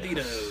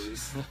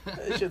diabetes.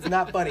 That shit's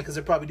not funny because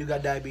they probably do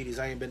got diabetes.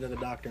 I ain't been to the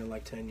doctor in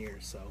like 10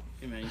 years, so.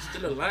 Hey man, you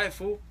still alive,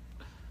 fool?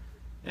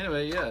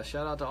 Anyway, yeah.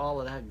 Shout out to all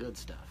of that good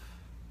stuff.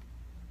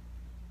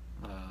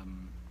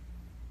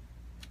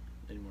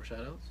 Any more shout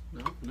outs?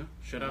 No? No.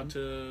 Shout out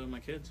to my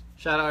kids.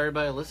 Shout out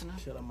everybody listening.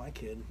 Shut up, my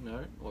kid. All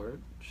right,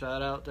 word.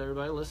 Shout out to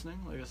everybody listening.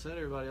 Like I said,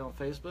 everybody on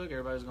Facebook.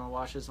 Everybody's going to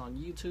watch this on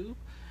YouTube.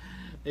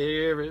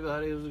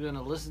 Everybody who's going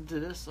to listen to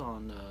this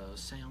on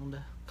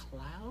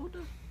SoundCloud.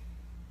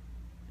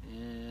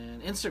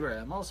 And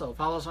Instagram. Also,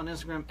 follow us on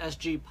Instagram,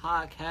 SG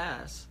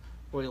Podcasts,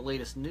 for the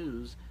latest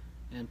news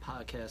and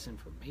podcast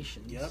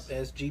information. Yep,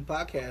 SG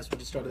Podcast. We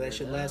just started that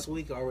shit last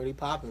week, already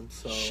popping.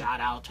 So Shout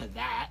out to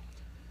that.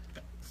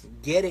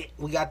 get it.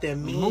 We got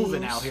them We're memes.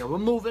 moving out here. We're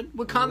moving.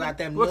 We're We coming. got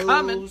them We're news.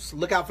 coming.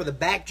 Look out for the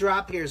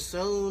backdrop here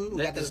soon. We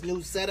That- got this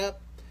new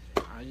setup.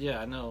 Yeah,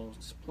 I know.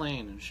 It's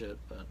plain and shit,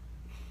 but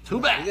too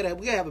We bad. gotta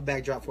have a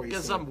backdrop for you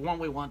Get soon. something one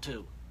we want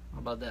to. How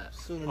about that?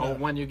 Soon Or enough.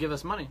 when you give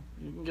us money.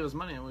 You can give us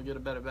money and we'll get a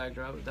better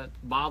backdrop if that's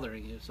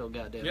bothering you so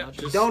goddamn Yep. much.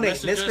 Just Donate,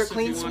 message Mr. us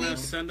Clean if you want to Sweep.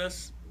 send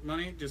us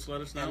money, just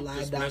let us know. At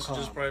Just live.com. message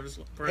us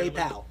privately.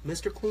 PayPal,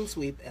 Mr. Clean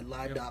Sweep at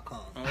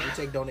live.com. Oh. We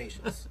take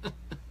donations.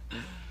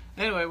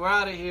 Anyway, we're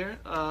out of here.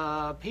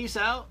 Peace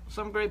out.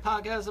 Some Great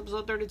Podcast,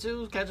 episode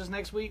 32. Catch us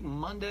next week,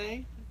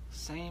 Monday.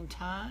 Same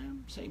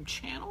time, same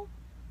channel.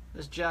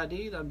 This is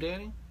Jadid. I'm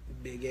Danny.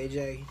 Big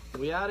AJ.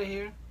 We out of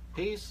here.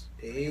 Peace.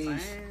 Peace.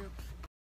 Man.